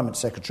the Environment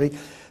Secretary,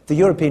 the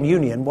European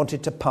Union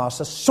wanted to pass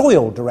a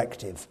soil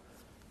directive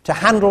to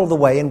handle the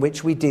way in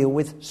which we deal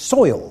with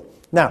soil.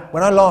 Now,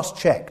 when I last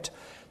checked,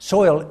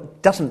 soil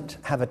doesn't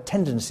have a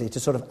tendency to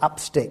sort of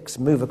up sticks,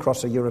 move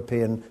across a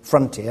European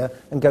frontier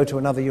and go to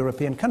another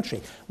European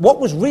country. What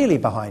was really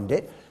behind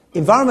it?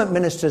 Environment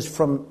ministers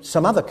from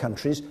some other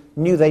countries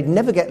knew they'd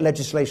never get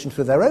legislation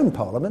through their own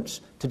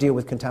parliaments to deal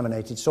with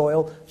contaminated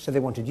soil, so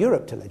they wanted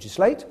Europe to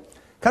legislate.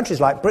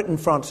 Countries like Britain,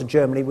 France and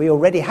Germany, we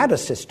already had a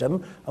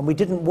system, and we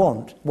didn't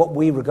want what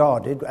we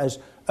regarded as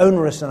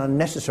onerous and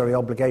unnecessary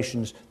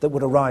obligations that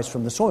would arise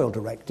from the soil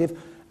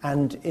directive,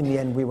 and in the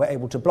end we were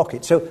able to block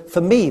it. So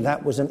for me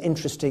that was an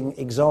interesting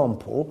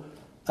example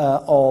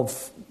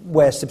of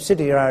where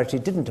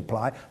subsidiarity didn't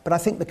apply, but I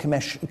think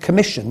the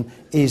Commission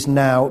is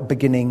now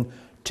beginning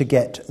to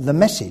get the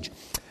message.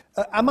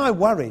 Am I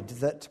worried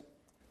that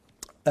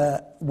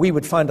we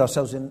would find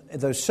ourselves in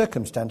those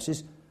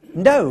circumstances?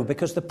 No,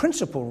 because the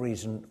principal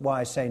reason why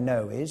I say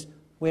no is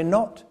we're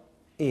not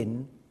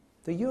in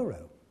the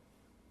euro.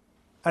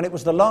 And it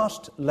was the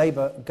last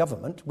Labour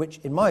government which,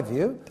 in my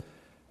view,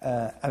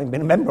 having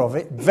been a member of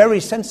it, very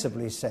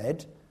sensibly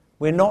said,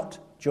 we're not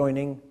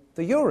joining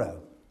the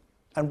euro.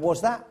 And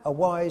was that a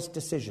wise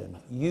decision?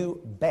 You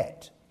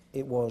bet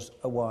it was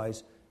a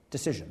wise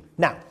decision.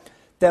 Now,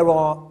 there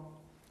are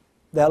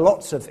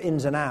lots of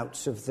ins and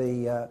outs of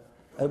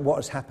what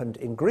has happened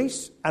in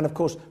Greece, and of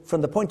course,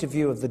 from the point of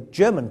view of the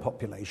German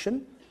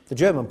population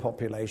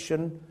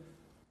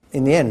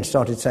in the end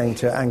started saying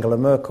to Angela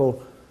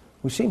Merkel,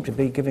 we seem to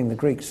be giving the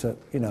Greeks a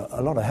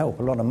lot of help,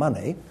 a lot of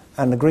money,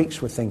 and the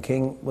Greeks were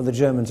thinking, well, the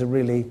Germans are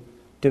really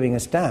doing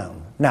us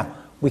down. Now,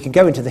 we can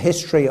go into the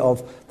history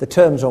of the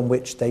terms on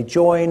which they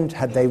joined,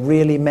 had they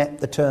really met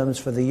the terms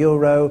for the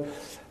euro,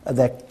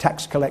 their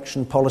tax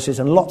collection policies,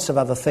 and lots of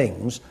other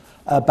things.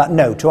 But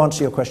no, to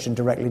answer your question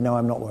directly, no,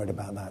 I'm not worried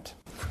about that.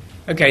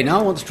 OK, now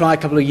I want to try a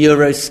couple of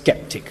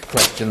Eurosceptic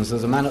questions.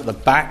 There's a man at the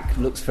back,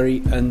 looks very...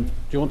 And do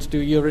you want to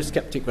do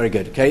Eurosceptic? Very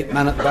good. OK,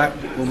 man at the back.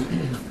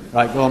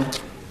 Right, go on.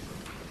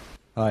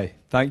 Hi,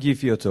 thank you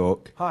for your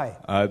talk. Hi.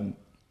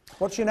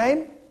 What's your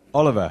name?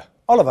 Oliver.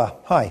 Oliver,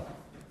 hi.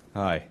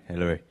 Hi,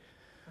 Hilary.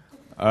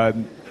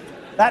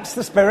 That's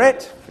the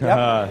spirit.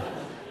 Yep.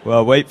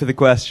 Well, wait for the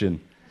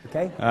question.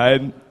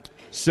 OK.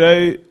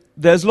 So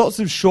there's lots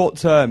of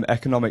short-term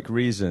economic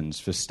reasons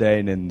for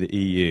staying in the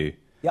EU.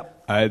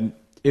 Yep.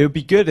 It would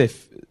be good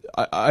if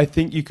I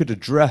think you could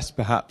address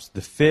perhaps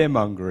the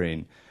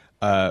fear-mongering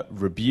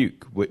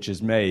rebuke which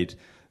is made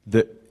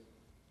that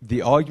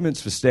the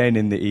arguments for staying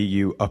in the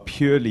EU are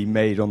purely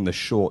made on the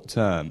short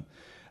term.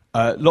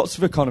 Lots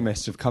of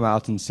economists have come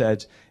out and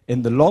said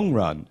in the long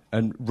run,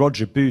 and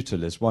Roger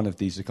Bootle is one of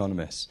these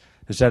economists,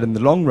 has said in the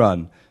long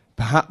run,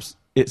 perhaps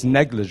it's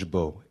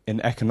negligible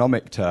in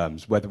economic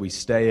terms whether we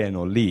stay in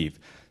or leave,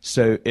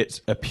 so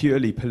it's a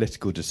purely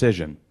political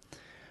decision.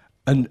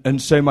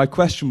 And so my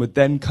question would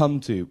then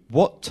come to,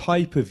 what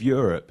type of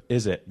Europe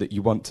is it that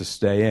you want to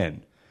stay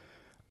in?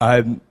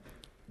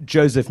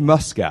 Joseph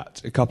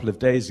Muscat, a couple of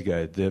days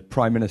ago, the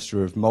Prime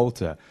Minister of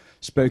Malta,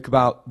 spoke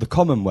about the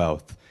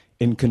Commonwealth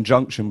in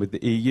conjunction with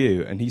the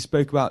EU, and he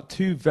spoke about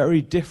two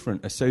very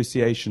different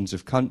associations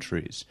of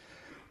countries.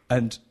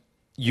 And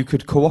you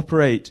could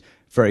cooperate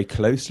very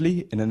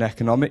closely in an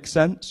economic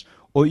sense,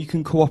 or you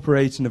can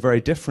cooperate in a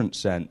very different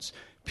sense,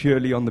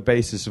 purely on the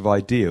basis of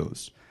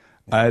ideals.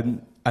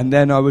 And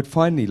then I would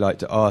finally like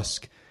to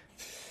ask,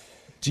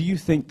 do you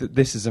think that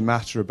this is a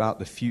matter about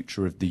the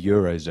future of the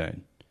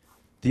Eurozone?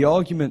 The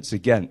arguments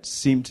against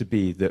seem to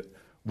be that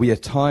we are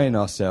tying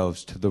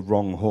ourselves to the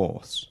wrong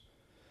horse.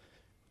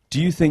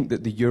 Do you think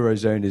that the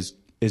Eurozone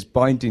is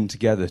binding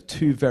together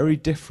two very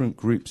different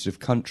groups of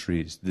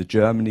countries, the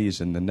Germanys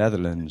and the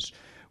Netherlands,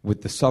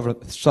 with the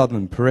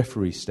southern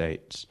periphery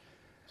states?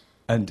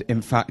 And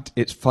in fact,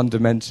 it's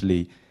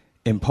fundamentally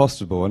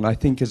impossible. And I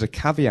think as a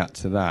caveat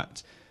to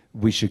that,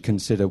 we should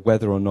consider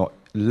whether or not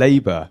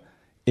Labour,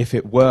 if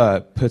it were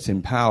put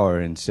in power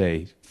in,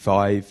 say,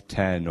 5,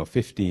 10 or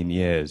 15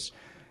 years,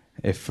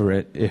 if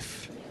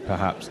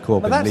perhaps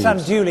Corbyn Well, that's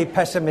leaves. unduly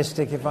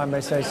pessimistic, if I may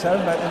say so,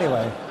 but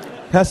anyway.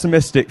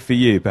 Pessimistic for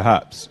you,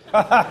 perhaps.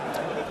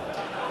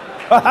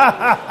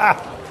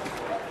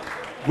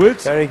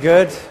 Very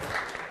good.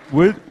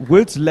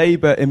 Would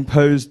Labour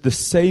impose the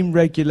same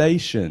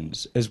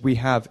regulations as we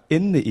have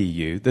in the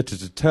EU that are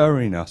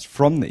deterring us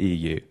from the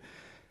EU,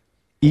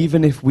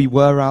 even if we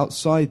were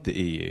outside the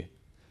EU?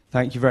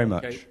 Thank you very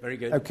much. Okay, very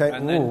good. Okay,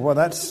 well,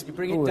 that's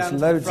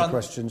loads of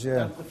questions, yeah.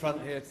 Down to the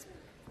front here.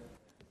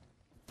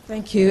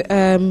 Thank you.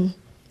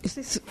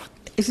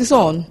 Is this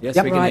on? Yes,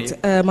 yep. we can Right.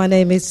 hear you. My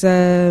name is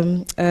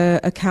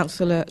a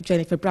councillor,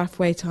 Jennifer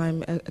Brathwaite.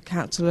 I'm a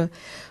councillor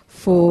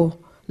for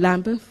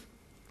Lambeth.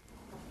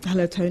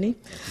 Hello, Tony.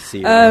 See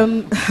you.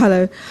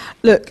 Hello.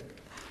 Look,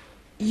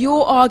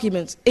 your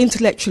argument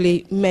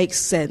intellectually makes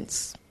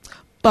sense,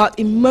 but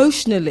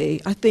emotionally,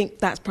 I think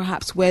that's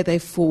perhaps where they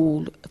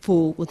fall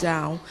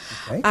down.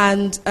 Okay.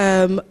 And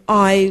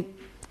I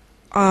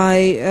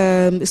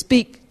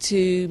speak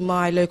to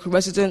my local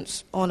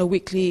residents on a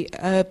weekly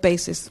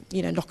basis,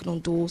 knocking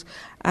on doors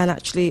and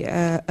actually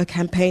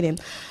campaigning.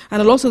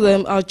 And a lot of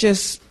them are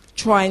just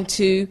trying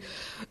to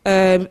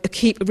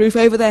keep a roof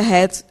over their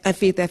heads and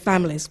feed their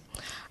families.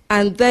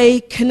 And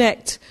they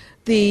connect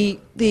the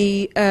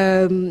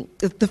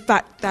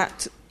fact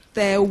that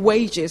their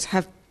wages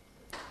have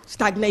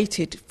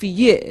stagnated for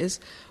years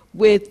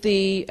with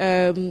the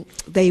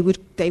they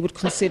would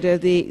consider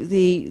the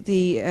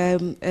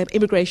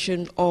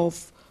immigration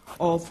of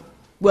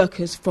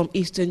workers from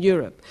Eastern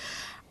Europe.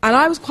 And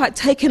I was quite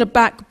taken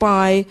aback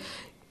by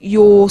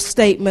your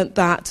statement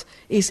that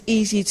it's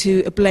easy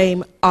to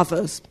blame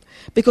others,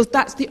 because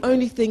that's the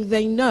only thing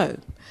they know.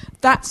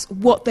 That's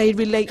what they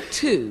relate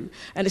to.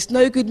 And it's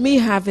no good me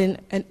having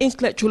an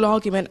intellectual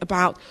argument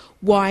about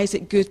why is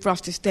it good for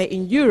us to stay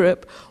in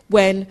Europe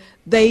when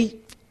they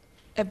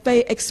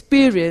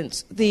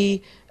experience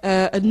the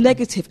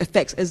negative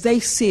effects as they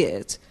see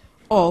it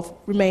of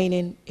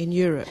remaining in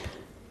Europe.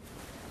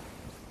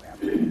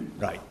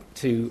 Right.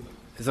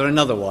 Is there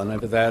another one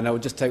over there? And I will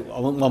just take. I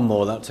want one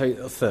more. That'll take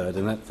a third.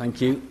 And thank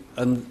you.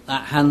 And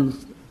that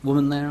hand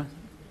woman there.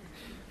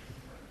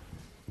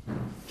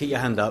 Keep your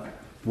hand up.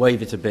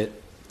 Wave it a bit.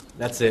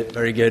 That's it.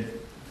 Very good.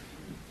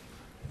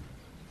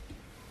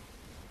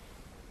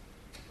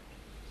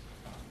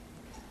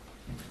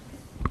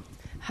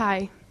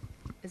 Hi.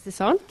 Is this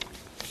on?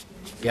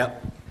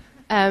 Yep.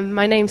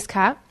 My name's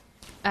Kat.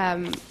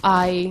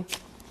 I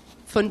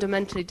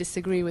fundamentally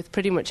disagree with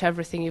pretty much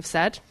everything you've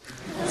said.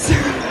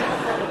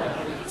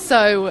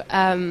 So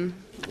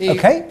you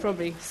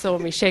probably saw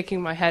me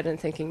shaking my head and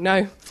thinking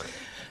no.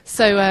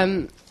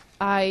 So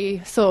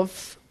I sort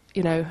of,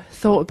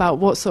 thought about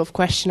what sort of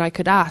question I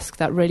could ask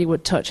that really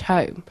would touch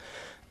home.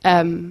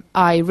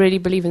 I really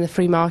believe in the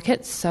free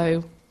market,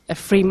 so a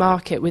free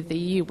market with the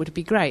EU would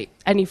be great.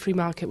 Any free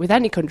market with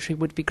any country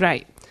would be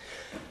great.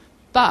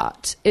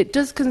 But it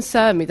does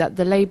concern me that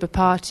the Labour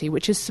Party,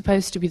 which is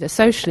supposed to be the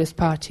Socialist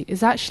Party,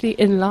 is actually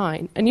in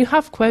line. And you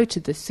have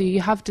quoted this, so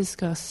you have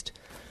discussed,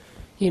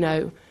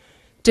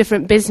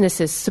 different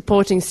businesses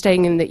supporting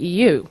staying in the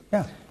EU.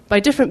 Yeah. By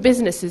different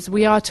businesses,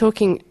 we are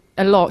talking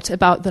a lot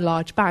about the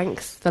large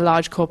banks, the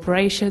large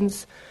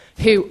corporations,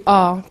 who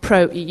are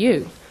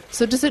pro-EU.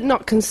 So does it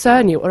not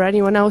concern you or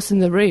anyone else in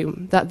the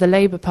room that the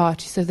Labour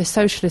Party, so the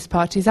Socialist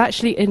Party, is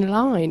actually in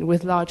line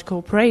with large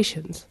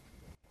corporations?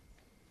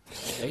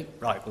 Okay.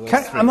 Right. Well,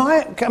 am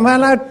I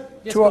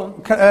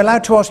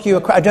allowed to ask you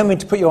a question? I don't mean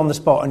to put you on the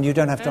spot, and you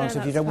don't have to answer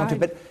if you don't want to.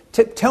 But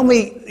tell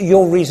me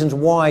your reasons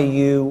why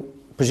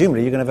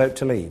presumably you're going to vote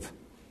to leave.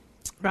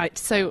 Right.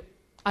 So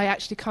I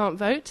actually can't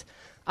vote.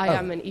 I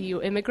am an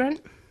EU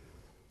immigrant.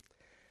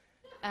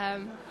 All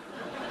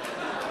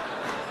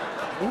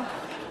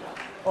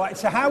right.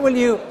 So how will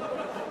you?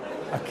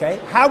 Okay.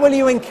 How will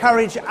you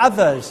encourage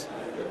others?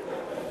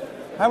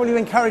 How will you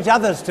encourage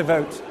others to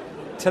vote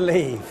to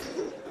leave?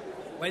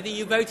 Whether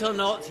you vote or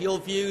not, your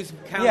views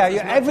count.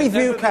 Yeah, every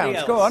view counts.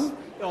 Else. Go on.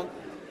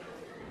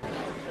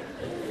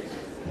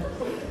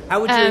 How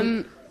would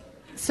you?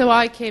 So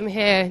I came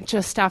here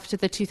just after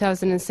the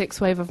 2006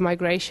 wave of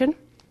migration.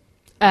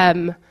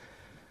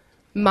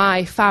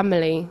 My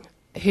family,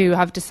 who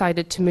have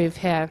decided to move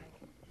here,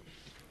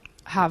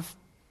 have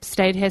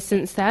stayed here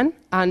since then,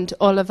 and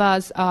all of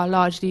us are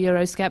largely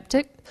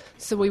Eurosceptic.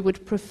 So we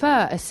would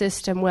prefer a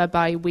system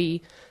whereby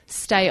we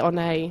stay on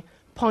a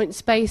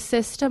points-based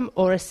system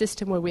or a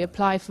system where we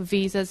apply for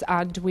visas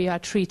and we are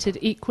treated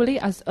equally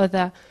as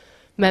other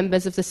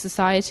members of the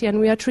society and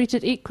we are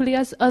treated equally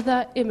as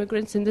other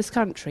immigrants in this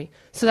country.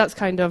 So that's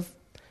kind of...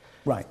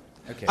 Right.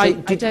 Okay. I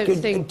don't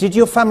think... Did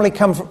your family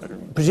come from,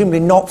 presumably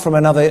not from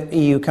another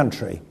EU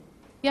country?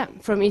 Yeah,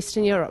 from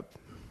Eastern Europe.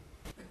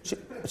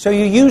 So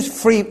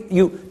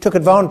you took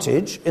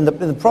advantage, in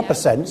the proper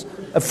sense,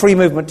 of free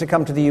movement to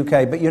come to the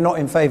UK, but you're not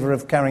in favour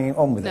of carrying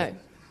on with it? No.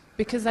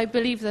 Because I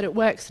believe that it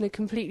works on a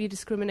completely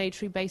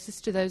discriminatory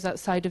basis to those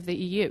outside of the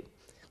EU.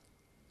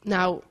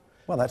 Now,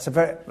 well, that's a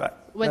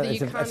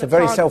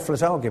very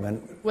selfless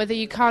argument. Whether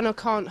you can or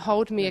can't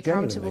hold me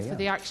accountable for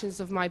the actions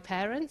of my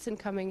parents in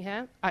coming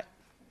here,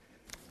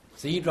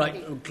 so you'd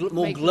like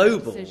more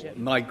global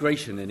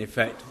migration, in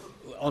effect,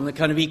 on the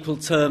kind of equal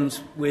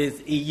terms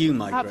with EU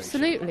migration?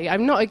 Absolutely.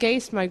 I'm not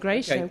against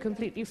migration. Okay. I'm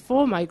completely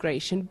for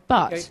migration,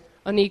 but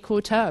on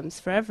equal terms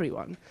for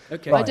everyone.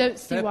 Okay. I don't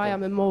see why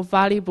I'm a more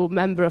valuable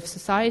member of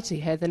society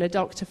here than a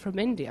doctor from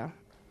India.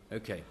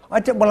 Okay. I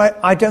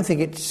don't think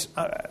it's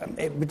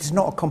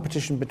not a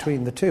competition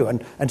between the two.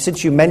 And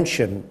since you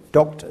mention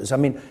doctors, I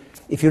mean,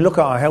 if you look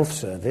at our health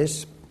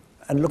service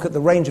and look at the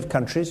range of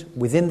countries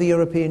within the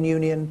European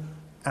Union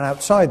and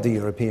outside the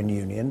European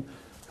Union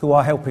who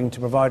are helping to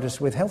provide us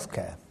with health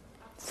care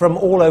from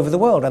all over the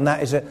world, and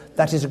that is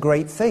a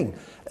great thing.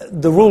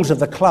 The rules of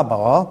the club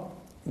are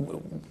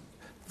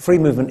free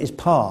movement is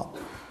part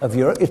of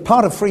Europe. It's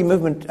part of free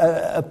movement,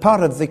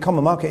 part of the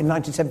common market in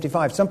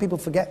 1975. Some people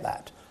forget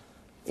that.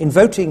 In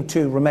voting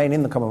to remain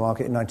in the common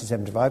market in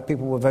 1975,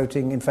 people were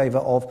voting in favour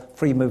of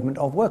free movement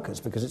of workers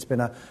because it's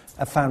been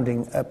a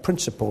founding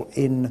principle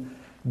in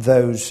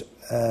those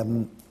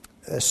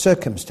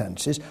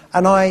circumstances.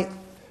 And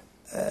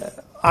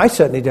I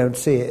certainly don't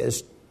see it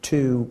as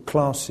two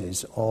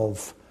classes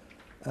of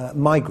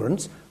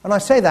migrants. And I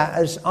say that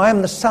as I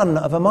am the son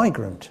of a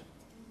migrant.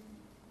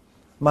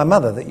 My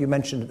mother, that you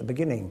mentioned at the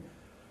beginning,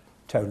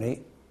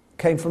 Tony,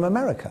 came from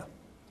America.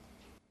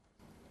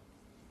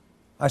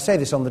 I say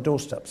this on the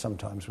doorstep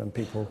sometimes when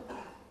people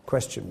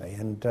question me,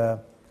 and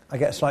I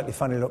get a slightly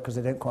funny look because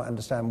they don't quite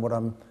understand what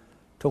I'm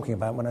talking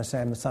about when I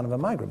say I'm the son of a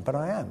migrant, but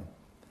I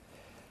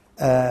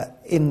am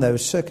in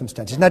those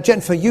circumstances. Now,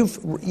 Jennifer,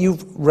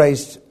 you've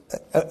raised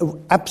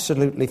an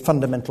absolutely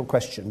fundamental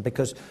question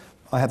because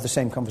I have the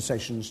same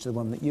conversations to the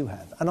one that you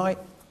have. And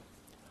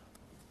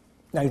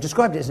now, you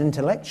described it as an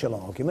intellectual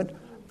argument.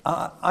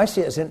 I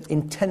see it as an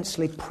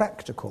intensely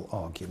practical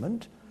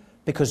argument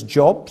because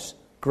jobs,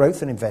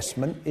 growth and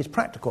investment is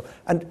practical.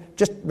 And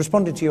just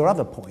responding to your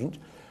other point,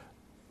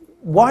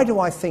 why do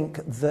I think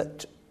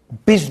that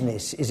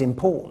business is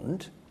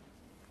important?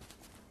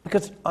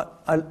 Because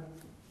I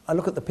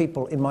look at the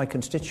people in my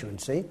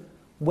constituency,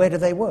 where do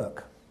they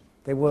work?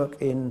 They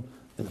work in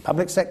the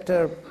public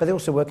sector, but they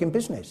also work in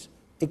business.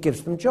 It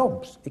gives them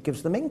jobs. It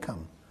gives them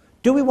income.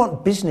 Do we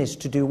want business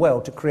to do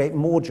well, to create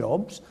more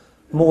jobs,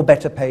 more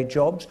better paid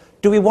jobs?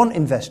 Do we want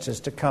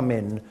investors to come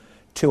in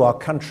to our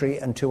country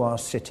and to our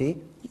city?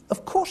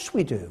 Of course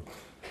we do.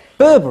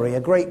 Burberry, a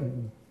great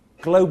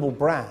global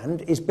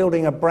brand, is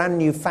building a brand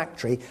new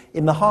factory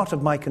in the heart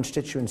of my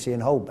constituency in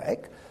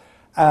Holbeck,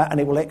 and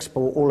it will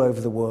export all over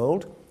the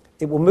world.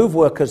 It will move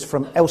workers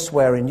from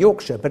elsewhere in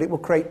Yorkshire, but it will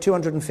create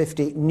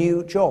 250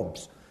 new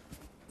jobs.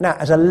 Now,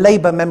 as a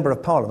Labour Member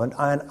of Parliament,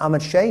 I'm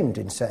ashamed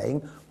in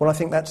saying, well, I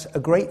think that's a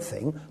great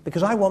thing,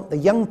 because I want the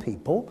young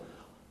people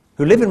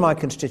who live in my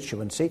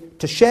constituency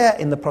to share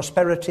in the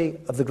prosperity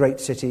of the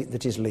great city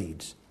that is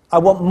Leeds. I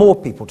want more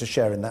people to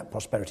share in that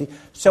prosperity,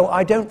 so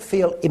I don't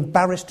feel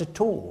embarrassed at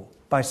all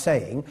by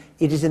saying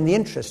it is in the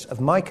interests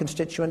of my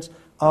constituents,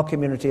 our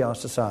community, our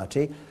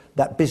society,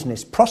 that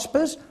business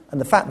prospers,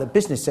 and the fact that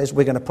business says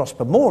we're going to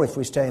prosper more if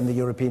we stay in the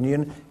European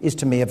Union is,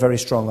 to me, a very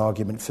strong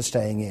argument for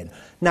staying in.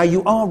 Now,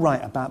 you are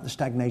right about the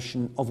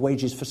stagnation of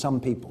wages for some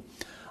people.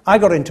 I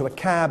got into a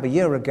cab a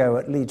year ago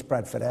at Leeds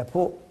Bradford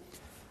Airport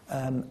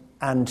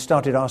and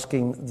started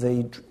asking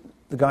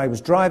the guy who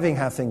was driving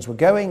how things were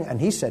going,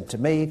 and he said to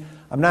me,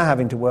 I'm now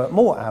having to work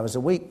more hours a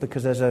week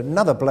because there's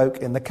another bloke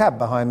in the cab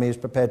behind me who's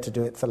prepared to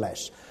do it for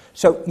less.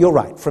 So you're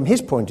right. From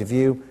his point of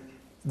view,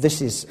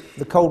 this is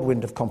the cold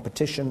wind of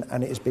competition,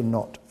 and it has been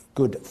not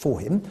good for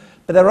him.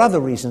 But there are other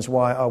reasons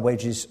why our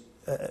wages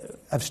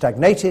have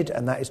stagnated,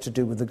 and that is to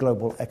do with the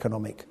global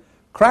economic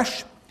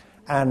crash.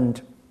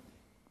 And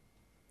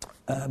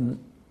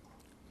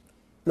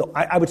look,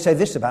 I would say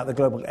this about the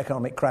global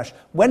economic crash.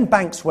 When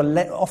banks were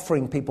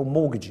offering people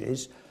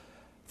mortgages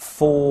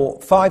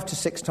for 5 to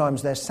 6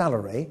 times their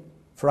salary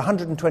for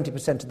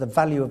 120% of the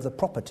value of the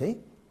property,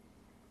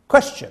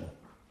 question,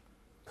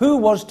 who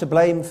was to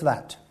blame for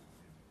that?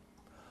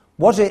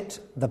 Was it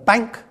the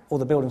bank or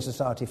the building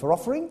society for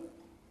offering?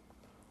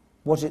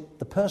 Was it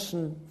the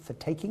person for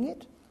taking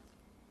it?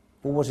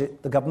 Or was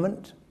it the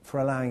government for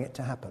allowing it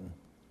to happen?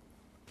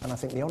 And I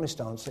think the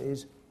honest answer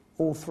is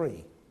all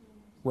three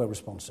were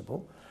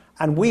responsible.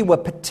 And we were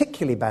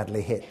particularly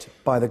badly hit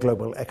by the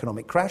global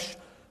economic crash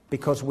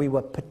because we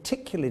were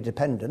particularly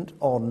dependent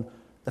on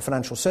the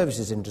financial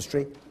services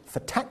industry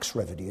for tax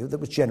revenue that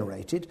was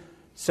generated.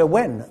 So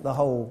when the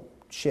whole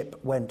ship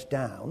went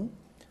down,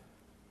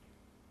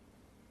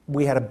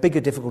 we had a bigger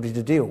difficulty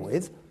to deal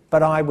with,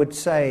 but I would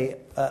say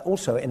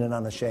also in an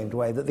unashamed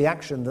way that the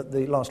action that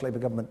the last Labour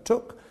government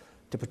took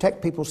to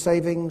protect people's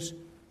savings,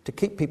 to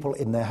keep people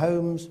in their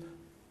homes,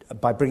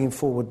 by bringing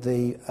forward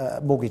the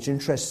mortgage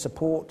interest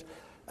support,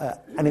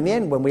 and in the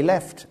end, when we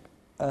left,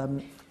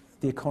 the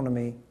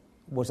economy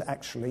was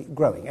actually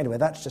growing. Anyway,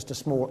 that's just a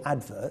small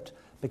advert,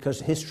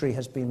 because history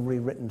has been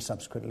rewritten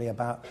subsequently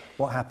about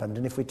what happened,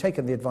 and if we'd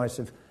taken the advice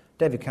of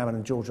David Cameron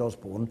and George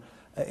Osborne,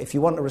 if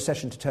you want a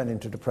recession to turn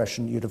into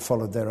depression, you'd have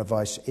followed their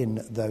advice in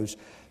those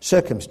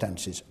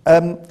circumstances.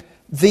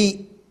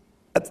 The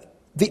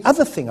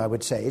other thing I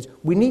would say is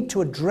we need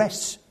to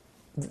address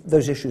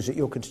those issues that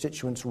your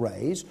constituents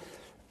raise.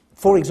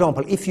 For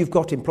example, if you've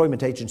got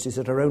employment agencies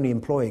that are only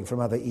employing from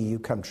other EU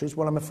countries,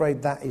 well, I'm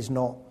afraid that is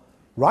not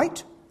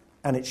right,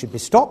 and it should be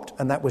stopped,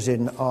 and that was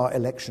in our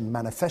election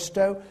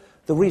manifesto.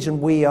 The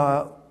reason we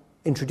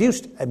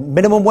introduced a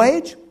minimum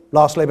wage,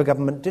 last Labour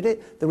government did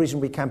it. The reason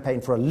we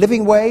campaigned for a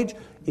living wage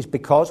is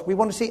because we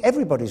want to see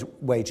everybody's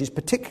wages,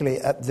 particularly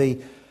at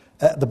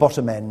the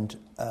bottom end,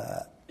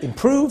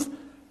 improve.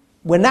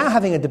 We're now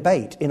having a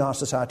debate in our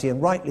society,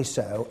 and rightly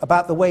so,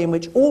 about the way in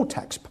which all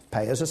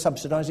taxpayers are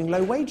subsidising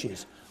low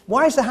wages.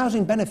 Why is the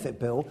housing benefit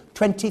bill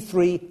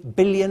 £23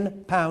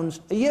 billion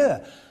a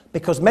year?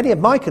 Because many of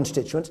my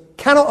constituents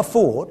cannot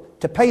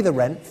afford to pay the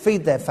rent,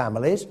 feed their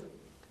families,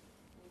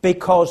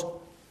 because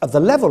of the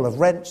level of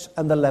rents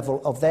and the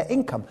level of their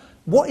income.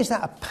 What is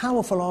that a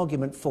powerful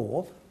argument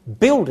for?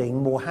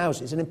 Building more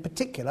houses, and in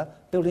particular,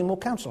 building more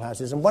council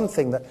houses. And one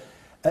thing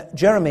that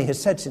Jeremy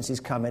has said since he's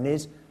come in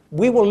is,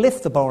 we will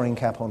lift the borrowing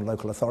cap on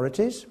local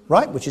authorities,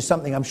 right, which is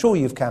something I'm sure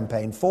you've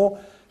campaigned for,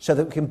 so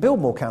that we can build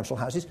more council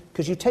houses,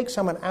 because you take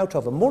someone out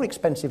of a more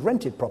expensive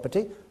rented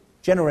property,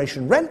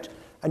 generation rent,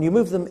 and you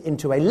move them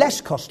into a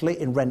less costly,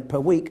 in rent per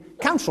week,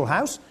 council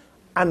house,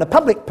 and the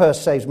public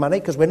purse saves money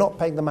because we're not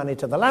paying the money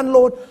to the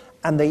landlord,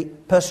 and the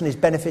person is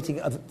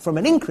benefiting from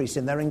an increase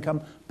in their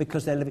income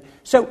because they're living.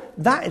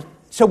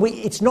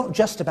 It's not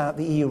just about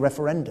the EU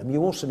referendum.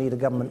 You also need a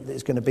government that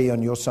is going to be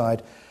on your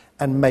side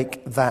and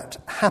make that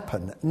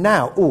happen.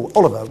 Now,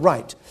 Oliver,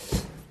 right.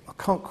 I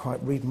can't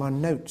quite read my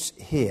notes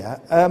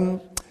here.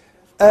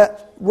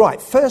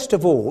 Right, first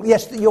of all,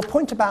 yes, your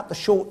point about the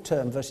short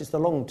term versus the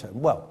long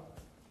term. Well,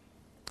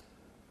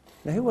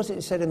 Now, who was it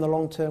who said in the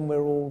long term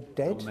we're all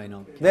dead? John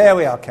Maynard. There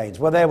we are, Keynes.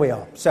 Well, there we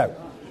are. So,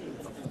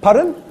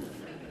 pardon?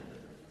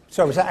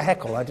 Sorry, was that a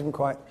heckle? I didn't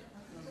quite...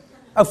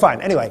 Oh,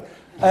 fine. Anyway,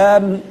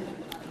 I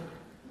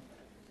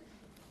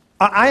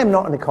am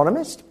not an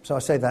economist, so I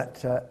say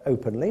that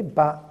openly,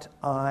 but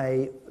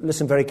I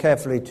listen very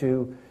carefully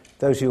to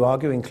those who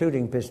argue,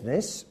 including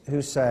business,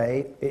 who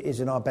say it is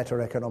in our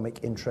better economic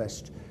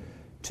interest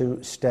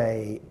to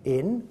stay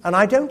in. And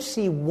I don't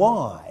see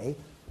why,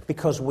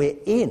 because we're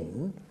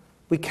in,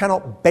 we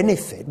cannot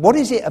benefit. What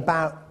is it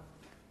about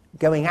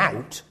going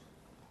out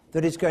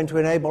that is going to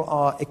enable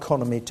our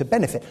economy to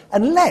benefit?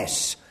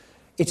 Unless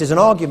it is an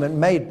argument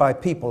made by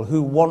people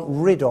who want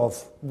rid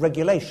of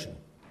regulation.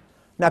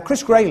 Now,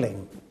 Chris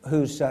Grayling,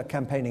 who's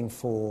campaigning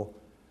for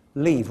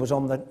Leave, was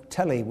on the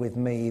telly with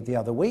me the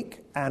other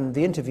week, and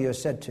the interviewer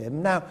said to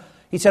him,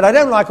 he said, I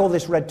don't like all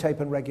this red tape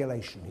and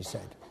regulation, he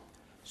said.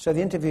 So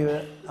the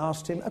interviewer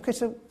asked him, OK,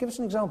 so give us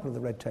an example of the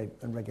red tape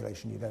and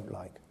regulation you don't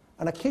like.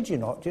 And I kid you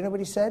not, do you know what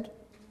he said?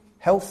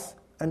 Health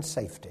and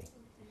safety.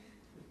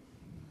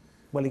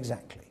 Well,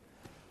 exactly.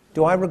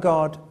 Do I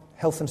regard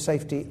health and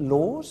safety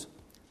laws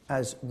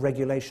as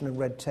regulation and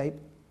red tape?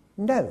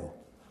 No.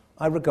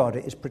 I regard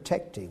it as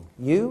protecting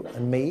you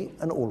and me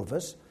and all of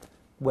us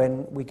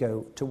when we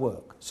go to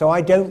work. So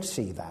I don't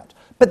see that.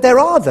 But there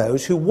are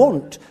those who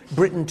want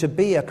Britain to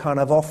be a kind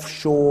of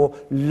offshore,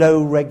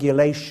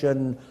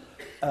 low-regulation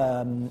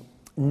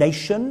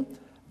nation.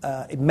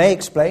 It may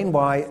explain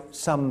why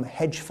some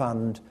hedge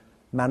fund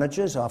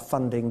managers are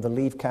funding the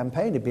Leave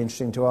campaign. It'd be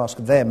interesting to ask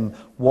them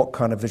what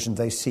kind of vision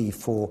they see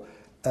for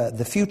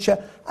the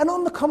future. And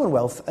on the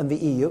Commonwealth and the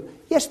EU,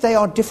 yes, they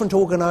are different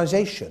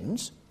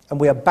organisations, and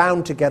we are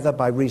bound together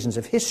by reasons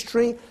of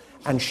history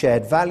and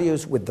shared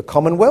values with the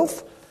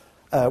Commonwealth.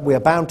 We are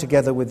bound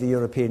together with the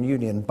European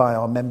Union by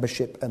our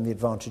membership and the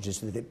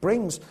advantages that it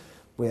brings.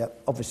 We are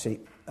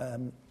obviously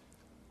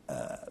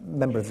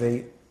member of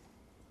the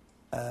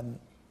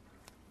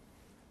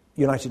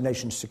United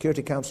Nations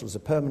Security Council as a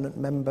permanent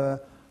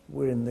member.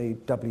 We're in the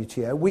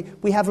WTO.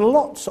 We have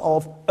lots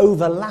of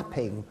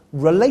overlapping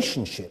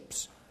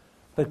relationships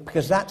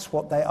because that's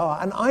what they are.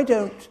 And I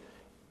don't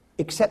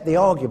accept the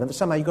argument that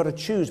somehow you've got to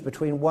choose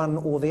between one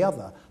or the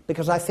other,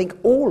 because I think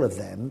all of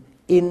them,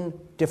 in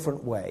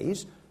different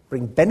ways,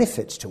 bring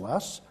benefits to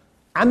us,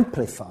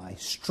 amplify,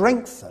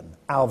 strengthen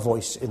our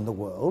voice in the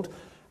world,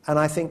 and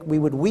I think we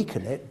would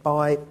weaken it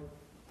by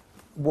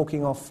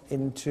walking off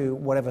into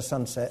whatever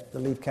sunset the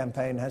Leave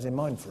campaign has in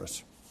mind for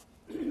us.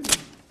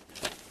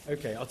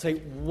 OK, I'll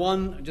take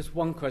just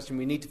one question.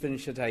 We need to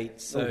finish at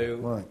 8, so...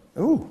 Right.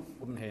 Ooh.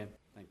 Woman here.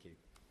 Thank you.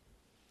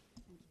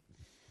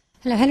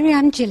 Hello, Hilary,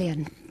 I'm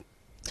Gillian.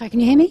 Sorry, can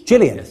you hear me?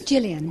 Gillian. Yes.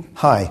 Gillian.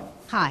 Hi.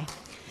 Hi.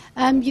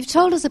 You've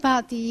told us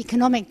about the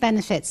economic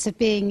benefits of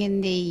being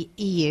in the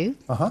EU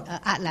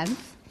at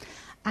length,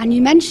 and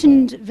you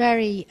mentioned in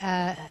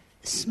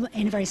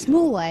a very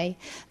small way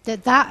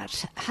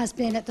that has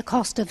been at the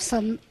cost of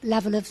some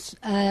level of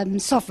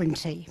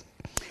sovereignty.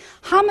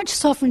 How much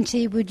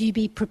sovereignty would you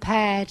be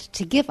prepared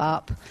to give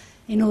up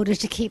in order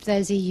to keep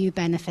those EU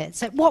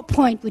benefits? At what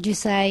point would you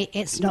say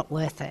it's not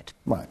worth it?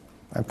 Right.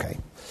 Okay.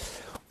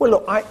 Well,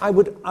 look, I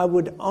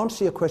would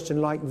answer your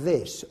question like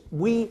this.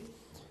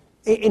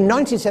 In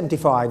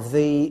 1975,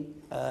 the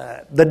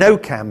No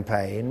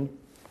campaign,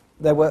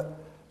 there were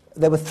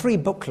 3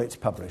 booklets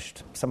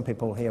published. Some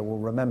people here will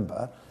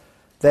remember.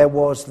 There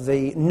was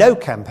the No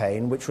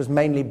campaign, which was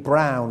mainly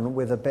brown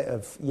with a bit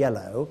of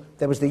yellow.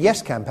 There was the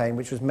Yes campaign,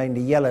 which was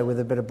mainly yellow with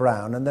a bit of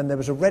brown. And then there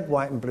was a red,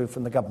 white and blue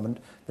from the government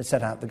that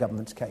set out the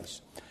government's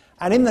case.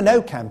 And in the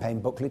No campaign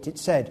booklet, it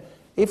said,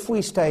 if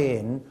we stay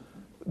in,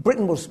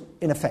 Britain will,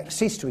 in effect,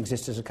 cease to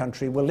exist as a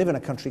country. We'll live in a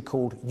country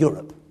called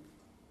Europe.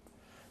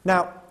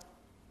 Now,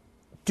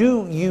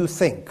 do you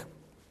think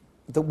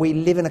that we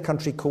live in a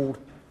country called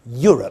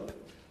Europe?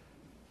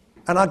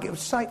 And I'll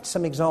cite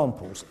some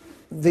examples.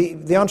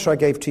 The answer I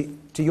gave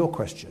to your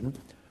question,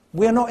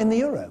 we're not in the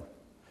euro.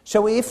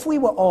 So if we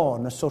were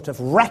on a sort of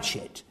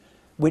ratchet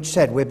which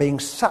said we're being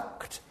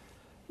sucked,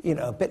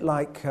 a bit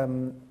like,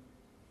 I'm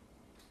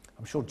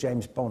sure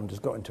James Bond has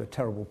got into a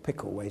terrible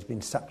pickle where he's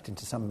been sucked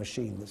into some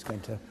machine that's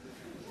going to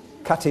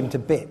cut him to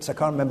bits. I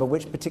can't remember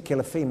which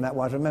particular theme that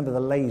was. I remember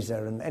the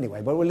laser, and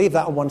anyway, but we'll leave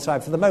that on one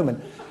side for the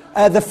moment.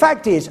 The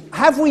fact is,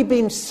 have we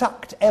been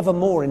sucked ever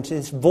more into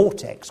this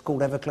vortex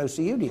called ever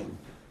closer union?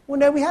 Well,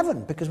 no, we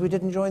haven't, because we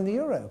didn't join the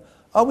euro.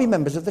 Are we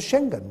members of the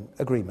Schengen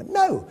agreement?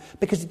 No,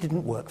 because it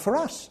didn't work for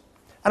us.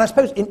 And I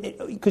suppose,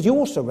 because you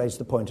also raised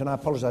the point, and I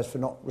apologise for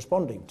not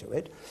responding to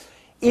it,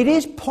 it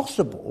is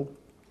possible,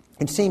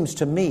 it seems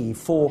to me,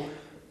 for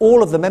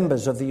all of the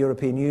members of the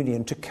European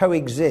Union to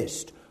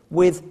coexist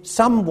with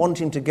some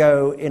wanting to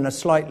go in a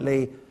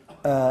slightly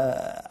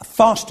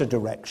faster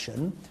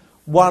direction,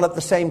 while at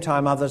the same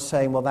time others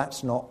saying, well,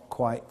 that's not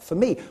quite for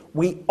me.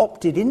 We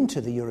opted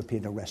into the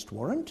European arrest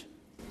warrant,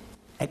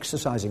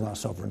 exercising our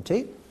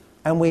sovereignty,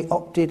 and we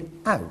opted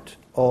out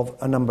of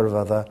a number of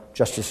other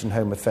justice and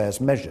home affairs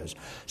measures.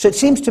 So it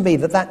seems to me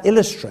that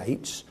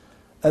illustrates,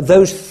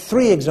 those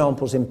 3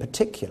 examples in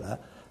particular,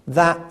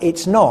 that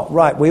it's not,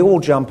 right, we all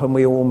jump and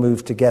we all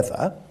move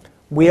together.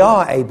 We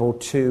are able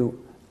to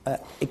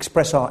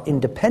express our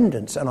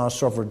independence and our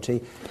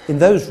sovereignty in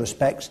those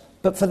respects,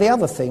 but for the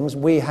other things,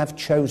 we have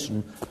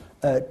chosen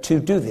to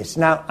do this.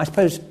 Now, I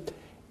suppose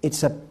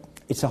it's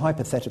a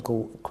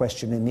hypothetical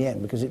question in the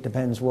end, because it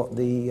depends what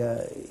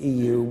the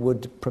EU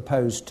would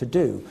propose to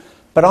do.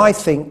 But I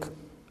think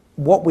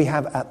what we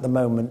have at the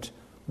moment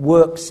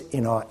works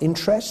in our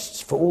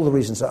interests for all the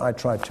reasons that I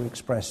tried to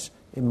express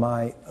in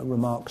my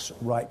remarks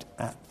right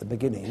at the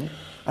beginning.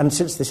 And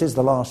since this is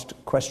the last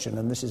question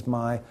and this is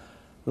my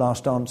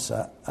last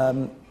answer,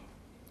 are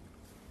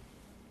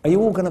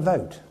you all going to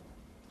vote?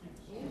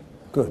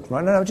 Good.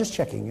 Right? No, just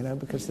checking,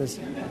 because there's...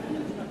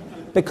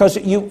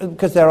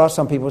 Because there are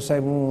some people who say,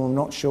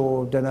 not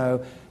sure, don't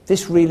know.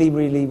 This really,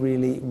 really,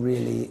 really,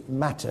 really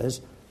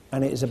matters,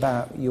 and it is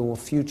about your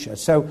future.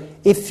 So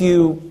if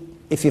you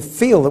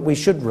feel that we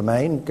should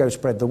remain, go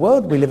spread the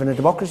word. We live in a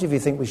democracy. If you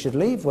think we should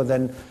leave, well,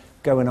 then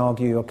go and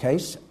argue your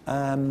case.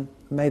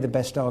 May the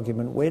best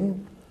argument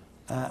win,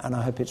 and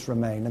I hope it's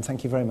remain. And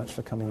thank you very much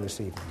for coming this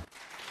evening.